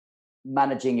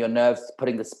managing your nerves,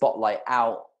 putting the spotlight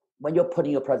out. When you're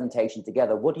putting your presentation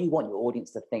together, what do you want your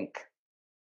audience to think?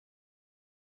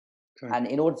 Okay. And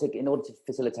in order to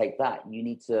facilitate that, you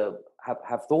need to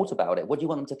have thought about it. What do you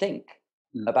want them to think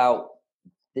about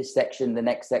this section, the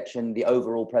next section, the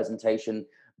overall presentation,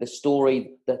 the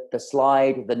story, the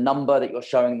slide, the number that you're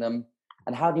showing them?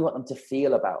 And how do you want them to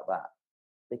feel about that?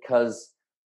 Because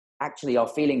actually our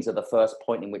feelings are the first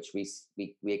point in which we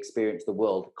experience the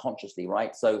world consciously,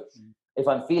 right? So if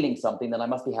I'm feeling something, then I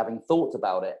must be having thoughts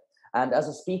about it. And as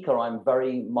a speaker, I'm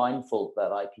very mindful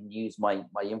that I can use my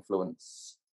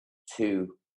influence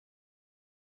to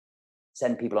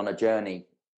send people on a journey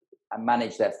and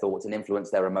manage their thoughts and influence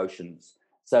their emotions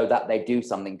so that they do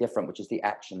something different, which is the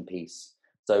action piece.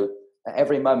 So at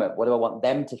every moment, what do I want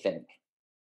them to think?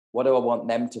 What do I want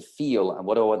them to feel? And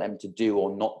what do I want them to do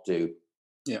or not do?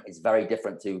 It's very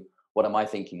different to what am I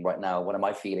thinking right now? What am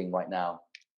I feeling right now?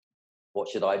 What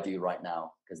should I do right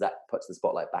now? Because that puts the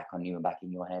spotlight back on you and back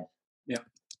in your head.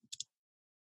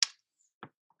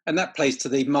 And that plays to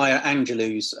the Maya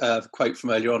Angelou's quote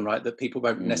from earlier on, right? That people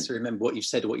won't necessarily remember what you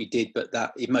said or what you did, but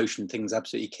that emotion thing's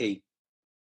absolutely key.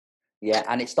 Yeah,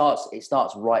 and it starts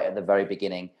right at the very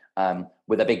beginning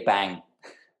with a big bang.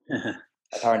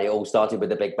 Apparently, it all started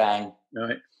with a big bang.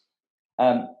 Right.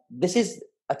 This is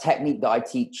a technique that I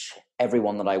teach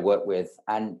everyone that I work with.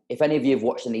 And if any of you have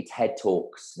watched any TED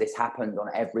Talks, this happens on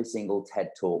every single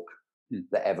TED Talk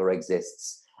that ever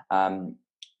exists.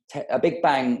 A big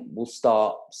bang will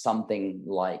start something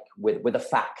like with a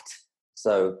fact.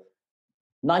 So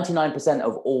 99%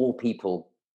 of all people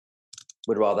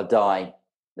would rather die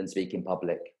than speak in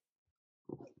public.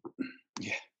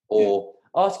 Yeah. Or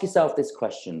ask yourself this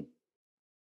question.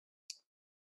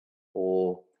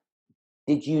 Or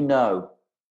did you know?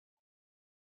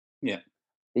 Yeah.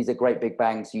 These are great big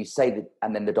bangs. You say that,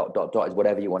 and then the ... is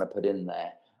whatever you want to put in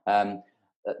there.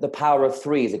 The power of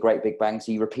 3 is a great big bang.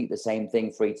 So you repeat the same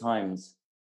thing 3 times.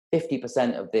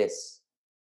 50% of this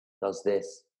does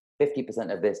this.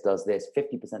 50% of this does this.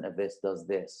 50% of this does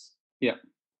this. Yeah.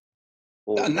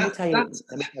 Or And let me tell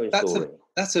you a story.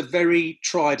 That's a very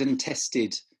tried and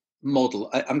tested model.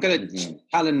 I'm going to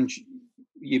challenge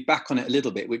you back on it a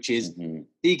little bit, which is, do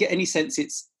you get any sense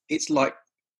it's like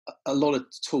a lot of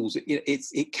tools,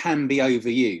 it can be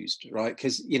overused, right?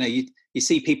 Because you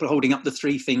see people holding up the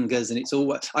 3 fingers, and it's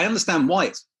all. I understand why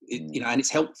it's and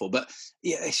it's helpful, but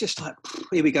yeah, it's just like,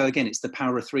 here we go again. It's the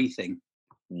power of 3 thing.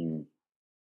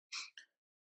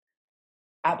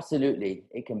 Absolutely,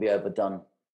 it can be overdone,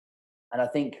 and I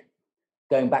think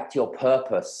going back to your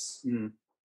purpose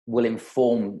will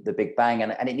inform the big bang,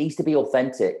 and it needs to be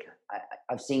authentic.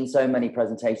 I've seen so many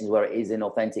presentations where it is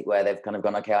inauthentic, where they've kind of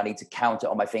gone, okay, I need to count it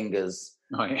on my fingers.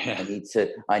 Oh, yeah.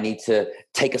 I need to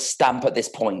take a stamp at this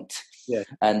point. Yeah.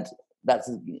 And that's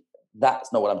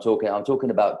not what I'm talking about. I'm talking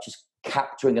about just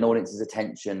capturing an audience's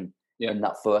attention in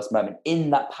that first moment, in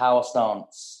that power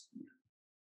stance,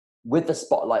 with the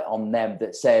spotlight on them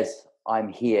that says, I'm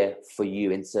here for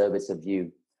you, in service of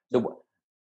you. So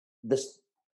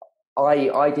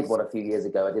I did one a few years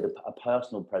ago. I did a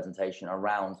personal presentation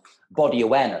around body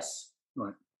awareness.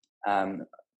 Right. I'm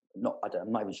not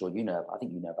even sure you know. I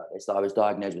think you know about this. I was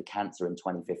diagnosed with cancer in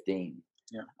 2015.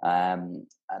 Yeah. And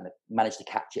managed to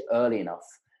catch it early enough.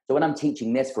 So when I'm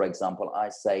teaching this, for example, I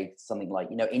say something like,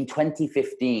 in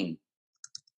 2015,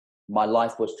 my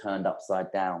life was turned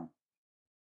upside down.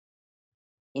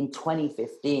 In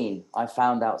 2015, I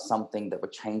found out something that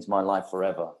would change my life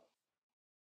forever.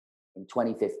 In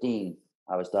 2015,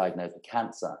 I was diagnosed with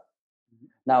cancer.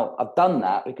 Now, I've done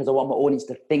that because I want my audience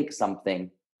to think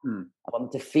something. I want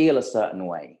them to feel a certain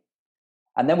way.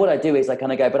 And then what I do is I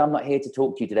kind of go, but I'm not here to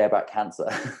talk to you today about cancer.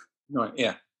 Right,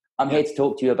 yeah. I'm here to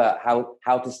talk to you about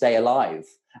how to stay alive.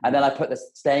 And then I put the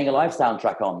Staying Alive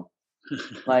soundtrack on.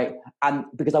 And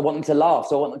because I want them to laugh.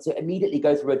 So I want them to immediately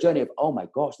go through a journey of, oh my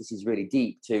gosh, this is really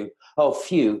deep, to, oh,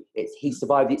 phew, he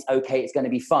survived, it's okay, it's going to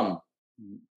be fun.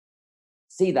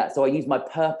 See that? So I use my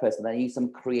purpose, and then I use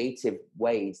some creative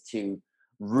ways to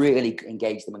really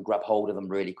engage them and grab hold of them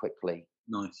really quickly.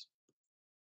 Nice.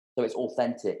 So it's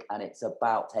authentic, and it's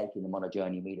about taking them on a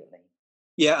journey immediately.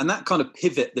 Yeah, and that kind of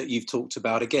pivot that you've talked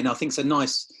about, again, I think it's a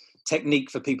nice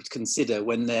technique for people to consider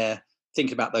when they're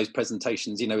thinking about those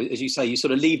presentations. As you say, you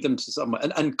sort of lead them to somewhere,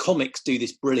 and comics do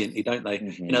this brilliantly, don't they?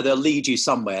 They'll lead you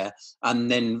somewhere and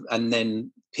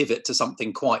then pivot to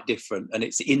something quite different, and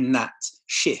it's in that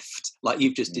shift like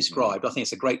you've just described. I think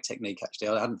it's a great technique, actually.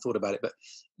 I hadn't thought about it, but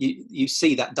you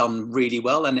see that done really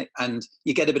well, and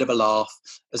you get a bit of a laugh,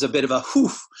 there's a bit of a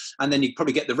whoof, and then you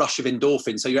probably get the rush of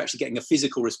endorphin, so you're actually getting a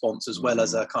physical response as well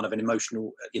as a kind of an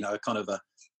emotional, kind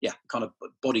of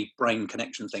body brain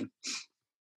connection thing.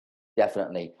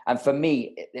 Definitely. And for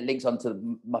me, it links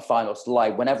onto my final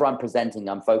slide. Whenever I'm presenting,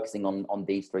 I'm focusing on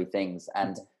these 3 things.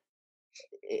 And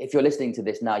if you're listening to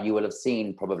this now, you will have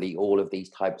seen probably all of these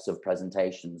types of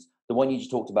presentations. The one you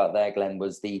just talked about there, Glenn,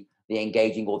 was the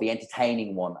engaging or the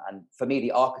entertaining one. And for me,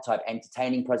 the archetype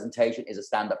entertaining presentation is a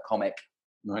stand-up comic.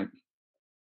 Right.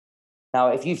 Now,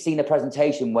 if you've seen a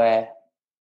presentation where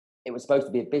it was supposed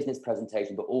to be a business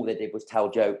presentation, but all they did was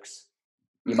tell jokes,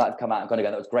 you might have come out and gone,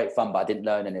 that was great fun, but I didn't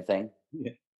learn anything.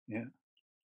 Yeah.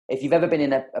 If you've ever been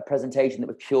in a presentation that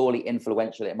was purely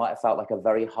influential, it might have felt like a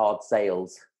very hard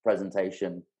sales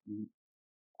presentation.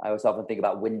 I always often think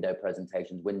about window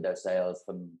presentations, window sales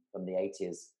from the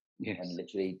 80s. Yes. And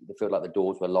literally it felt like the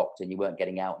doors were locked and you weren't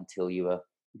getting out until you were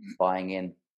buying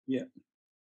in. Yeah.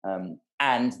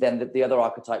 And then the other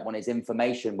archetype one is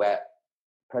information, where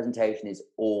presentation is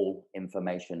all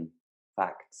information,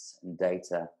 facts and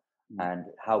data. And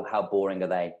how boring are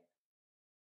they?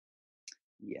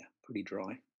 Yeah, pretty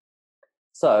dry.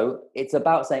 So it's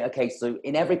about saying, okay, so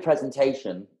in every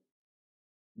presentation,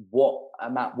 what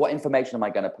information am I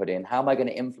going to put in? How am I going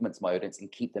to influence my audience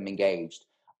and keep them engaged?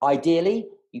 Ideally,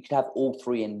 you could have all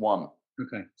three in one.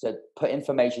 Okay. So put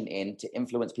information in to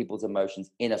influence people's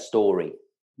emotions in a story,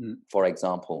 for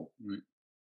example.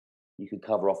 You could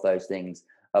cover off those things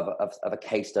of a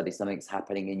case study, something that's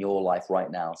happening in your life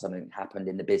right now, something that happened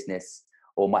in the business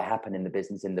or might happen in the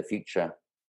business in the future.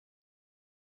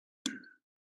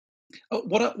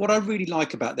 What I really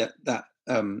like about that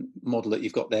model that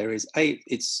you've got there is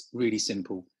it's really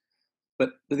simple,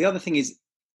 but the other thing is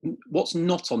what's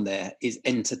not on there is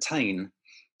entertain.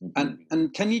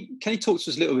 And can you talk to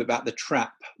us a little bit about the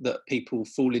trap that people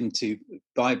fall into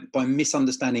by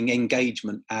misunderstanding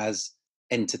engagement as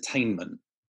entertainment,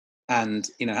 and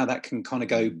how that can kind of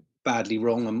go badly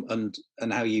wrong,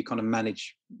 and how you kind of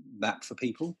manage that for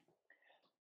people?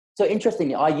 So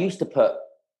interestingly, I used to put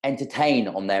entertain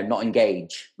on there, not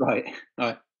engage. Right.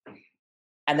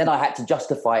 And then I had to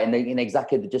justify it in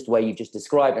exactly the way you've just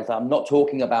described it. So I'm not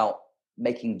talking about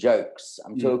making jokes.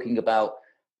 I'm talking about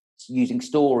using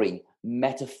story,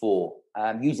 metaphor,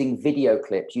 using video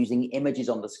clips, using images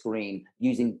on the screen,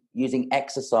 using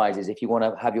exercises. If you want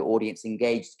to have your audience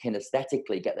engaged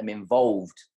kinesthetically, get them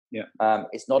involved. Yeah.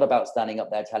 It's not about standing up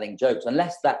there telling jokes,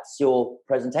 unless that's your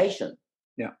presentation.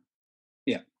 Yeah.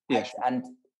 And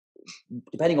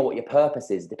depending on what your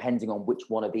purpose is, depending on which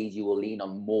one of these you will lean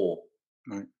on more.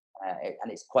 Right.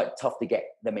 And it's quite tough to get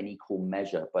them in equal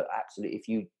measure. But absolutely,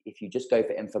 if you just go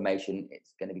for information,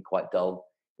 it's going to be quite dull.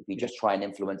 If you just try and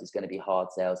influence, it's going to be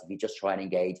hard sales. If you just try and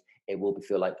engage, it will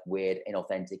feel like weird,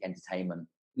 inauthentic entertainment.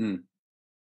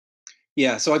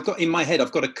 Yeah. So I've got in my head,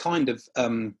 I've got a kind of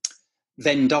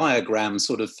Venn diagram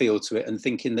sort of feel to it, and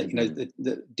thinking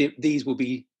that these will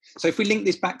be. So if we link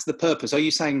this back to the purpose, are you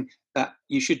saying that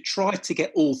you should try to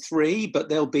get all three, but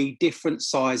there'll be different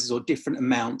sizes or different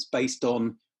amounts based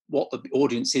on what the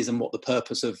audience is and what the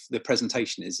purpose of the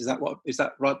presentation is? Is that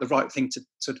right? The right thing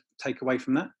to take away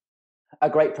from that? A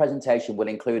great presentation will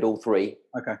include all three.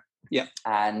 Okay. Yeah.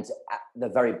 And the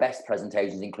very best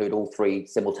presentations include all three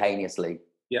simultaneously.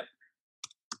 Yeah.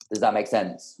 Does that make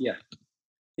sense? Yeah.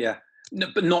 Yeah. No,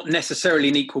 but not necessarily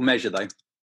in equal measure, though.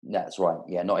 That's right.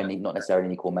 Yeah, not necessarily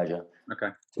in equal measure. Okay.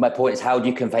 So my point is, how do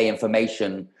you convey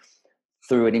information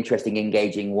through an interesting,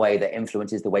 engaging way that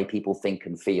influences the way people think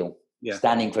and feel? Yeah.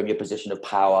 Standing from your position of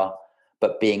power,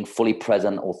 but being fully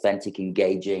present, authentic,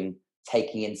 engaging,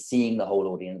 taking in, seeing the whole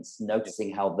audience,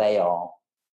 noticing how they are.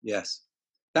 Yes,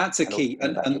 that's a key.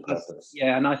 And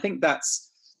I think that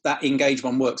engaged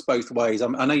one works both ways. I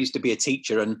know I used to be a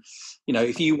teacher, and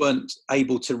if you weren't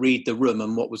able to read the room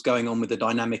and what was going on with the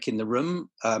dynamic in the room,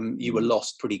 you were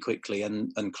lost pretty quickly,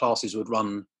 and classes would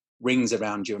run rings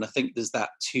around you. And I think there's that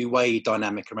two-way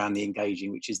dynamic around the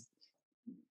engaging, which is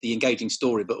the engaging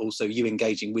story, but also you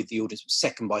engaging with the audience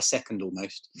second by second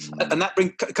almost. And that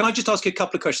can I just ask you a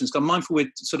couple of questions? Because I'm mindful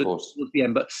we're sort of towards the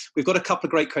end, but we've got a couple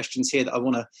of great questions here that I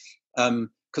want to,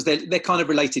 because they're kind of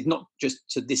related, not just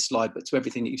to this slide, but to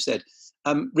everything that you've said.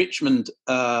 Richmond,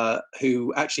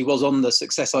 who actually was on the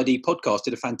Success ID podcast,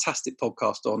 did a fantastic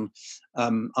podcast on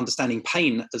understanding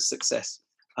pain as success.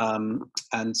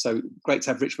 And so great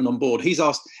to have Richmond on board. He's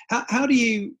asked, how do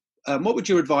you, what would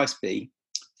your advice be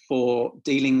for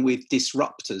dealing with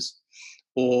disruptors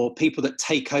or people that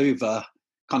take over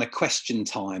kind of question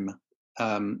time,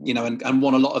 and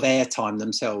want a lot of airtime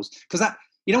themselves? Because that,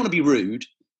 you don't want to be rude,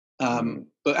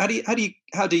 but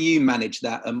how do you manage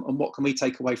that, and what can we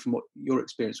take away from what your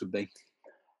experience would be?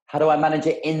 How do I manage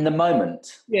it in the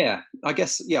moment? Yeah, I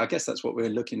guess that's what we're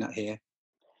looking at here.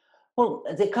 Well,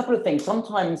 there's a couple of things.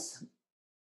 Sometimes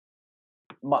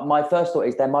my first thought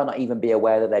is they might not even be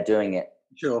aware that they're doing it.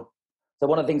 Sure. So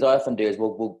one of the things I often do is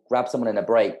we'll grab someone in a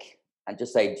break and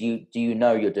just say, do you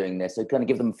know you're doing this? So kind of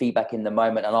give them feedback in the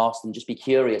moment and ask them, just be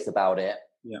curious about it.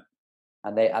 Yeah.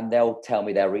 And they'll tell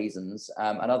me their reasons.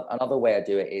 Another way I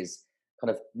do it is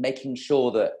kind of making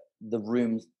sure that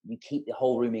you keep the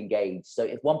whole room engaged. So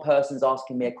if one person's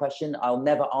asking me a question, I'll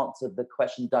never answer the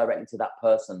question directly to that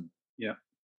person. Yeah.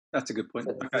 That's a good point.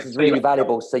 So this is really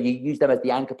valuable. So you use them as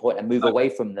the anchor point and move away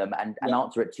from them and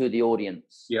answer it to the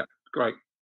audience. Yeah, great.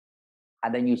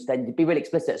 And then you be really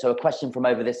explicit. So a question from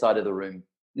over this side of the room.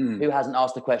 Who hasn't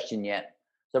asked a question yet?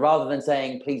 So rather than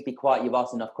saying, please be quiet, you've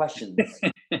asked enough questions.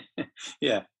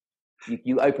 Yeah.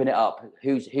 You open it up.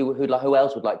 Who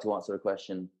else would like to answer a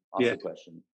question? Ask a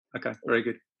question. Okay, very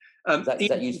good. Is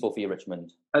that useful for you,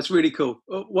 Richmond? That's really cool.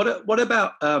 What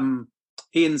about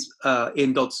Ian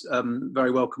Dodds?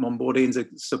 Very welcome on board. Ian's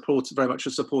very much a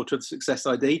supporter of Success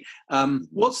ID.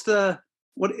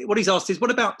 What he's asked is, what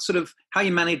about sort of how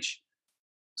you manage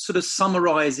sort of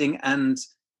summarising and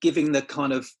giving the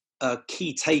kind of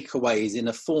key takeaways in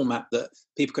a format that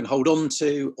people can hold on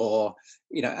to, or,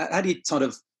 you know, how do you sort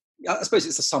of, I suppose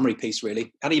it's a summary piece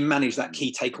really. How do you manage that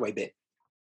key takeaway bit?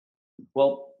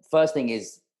 Well, first thing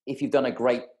is, if you've done a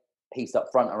great piece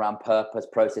up front around purpose,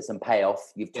 process and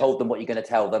payoff, you've told them what you're going to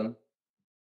tell them.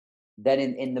 Then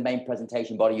in the main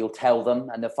presentation body, you'll tell them.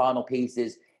 And the final piece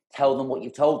is tell them what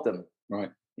you've told them.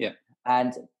 Right. Yeah.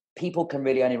 And people can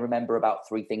really only remember about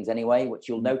 3 things anyway, which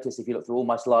you'll notice if you look through all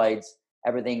my slides,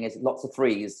 everything is lots of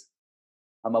 3s.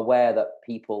 I'm aware that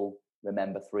people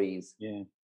remember 3s. Yeah.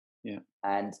 Yeah.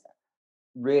 And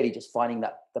really just finding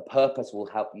that the purpose will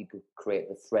help you create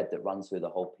the thread that runs through the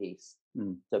whole piece.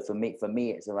 So for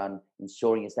me, it's around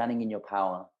ensuring you're standing in your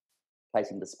power,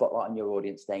 placing the spotlight on your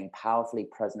audience, staying powerfully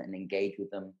present and engaged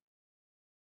with them,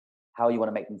 how you want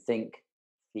to make them think,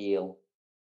 feel,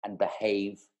 and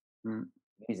behave,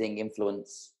 using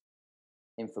influence,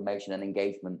 information, and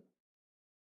engagement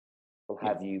will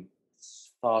have you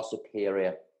far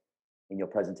superior in your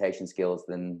presentation skills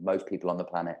than most people on the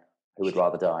planet who would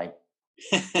rather die.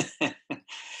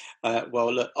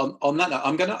 Well, look, on that note,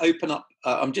 I'm going to open up.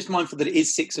 I'm just mindful that it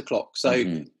is 6 o'clock. So,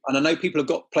 and I know people have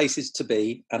got places to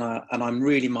be, and I'm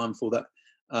really mindful that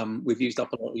we've used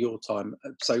up a lot of your time.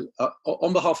 So,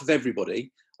 on behalf of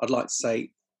everybody, I'd like to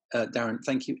say, Darren,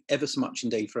 thank you ever so much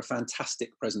indeed for a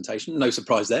fantastic presentation. No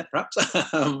surprise there, perhaps,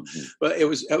 but it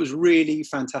was really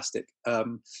fantastic.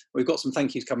 We've got some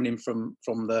thank yous coming in from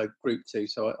the group too,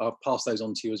 so I'll pass those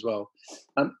on to you as well.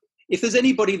 If there's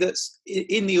anybody that's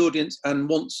in the audience and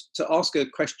wants to ask a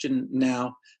question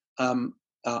now,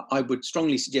 I would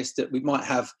strongly suggest that we might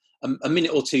have a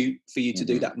minute or two for you to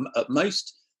do that at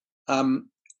most.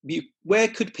 Where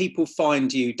could people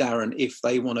find you, Darren, if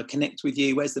they want to connect with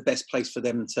you? Where's the best place for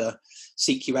them to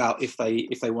seek you out if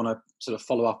they want to sort of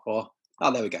follow up? Or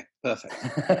there we go, perfect.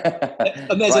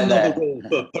 And there's right another rule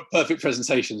for perfect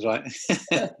presentations, right?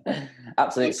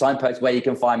 Absolutely. Signpost where you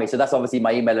can find me. So that's obviously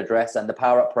my email address, and the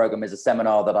Power Up program is a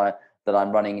seminar that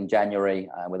I'm running in January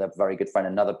with a very good friend,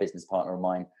 another business partner of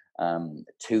mine.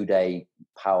 2-day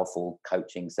powerful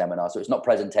coaching seminar. So it's not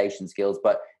presentation skills,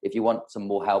 but if you want some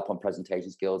more help on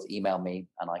presentation skills, email me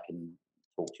and I can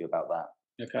talk to you about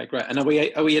that. Okay, great. And are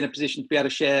we in a position to be able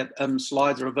to share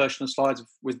slides or a version of slides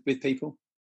with people?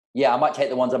 Yeah, I might take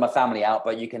the ones on my family out,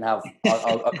 but you can have,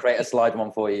 I'll create a slide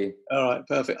one for you. All right,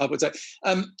 perfect. I would say,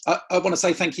 I want to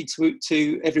say thank you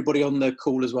to everybody on the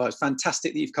call as well. It's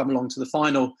fantastic that you've come along to the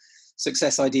final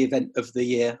Success ID event of the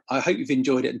year. I hope you've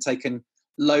enjoyed it and taken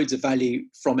loads of value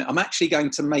from it. I'm actually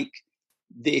going to make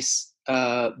this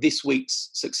week's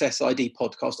Success ID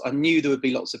podcast. I knew there would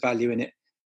be lots of value in it.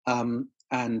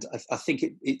 And I think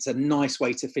it's a nice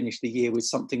way to finish the year with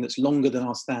something that's longer than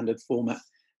our standard format.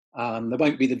 There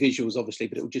won't be the visuals, obviously,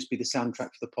 but it will just be the soundtrack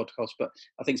for the podcast. But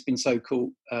I think it's been so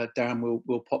cool. Darren,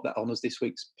 we'll pop that on as this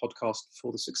week's podcast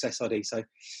for the Success ID. So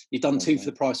you've done 2 for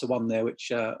the price of 1 there, which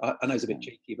I know is a bit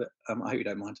cheeky, but I hope you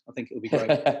don't mind. I think it'll be great.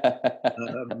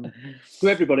 To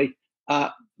everybody,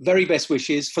 very best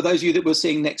wishes. For those of you that we're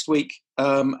seeing next week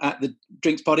at the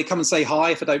drinks party, come and say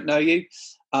hi if I don't know you.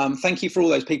 Thank you for all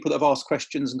those people that have asked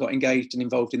questions and got engaged and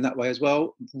involved in that way as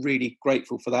well. Really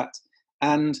grateful for that.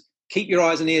 And keep your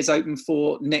eyes and ears open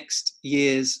for next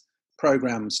year's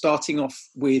programme, starting off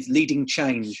with Leading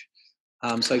Change.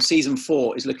 So season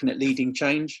 4 is looking at leading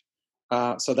change.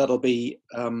 So that'll be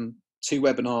 2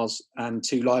 webinars and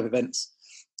 2 live events.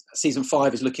 Season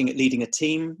 5 is looking at leading a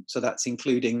team. So that's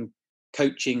including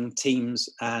coaching teams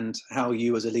and how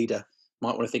you as a leader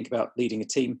might want to think about leading a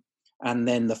team. And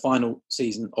then the final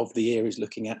season of the year is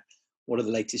looking at what are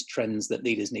the latest trends that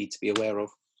leaders need to be aware of.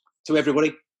 To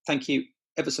everybody, thank you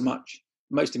ever so much.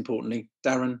 Most importantly,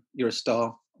 Darren, you're a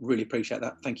star. Really appreciate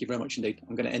that. Thank you very much indeed.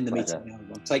 I'm going to end the meeting now.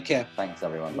 Take care. Thanks,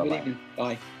 everyone. Good Bye-bye. evening.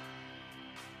 Bye.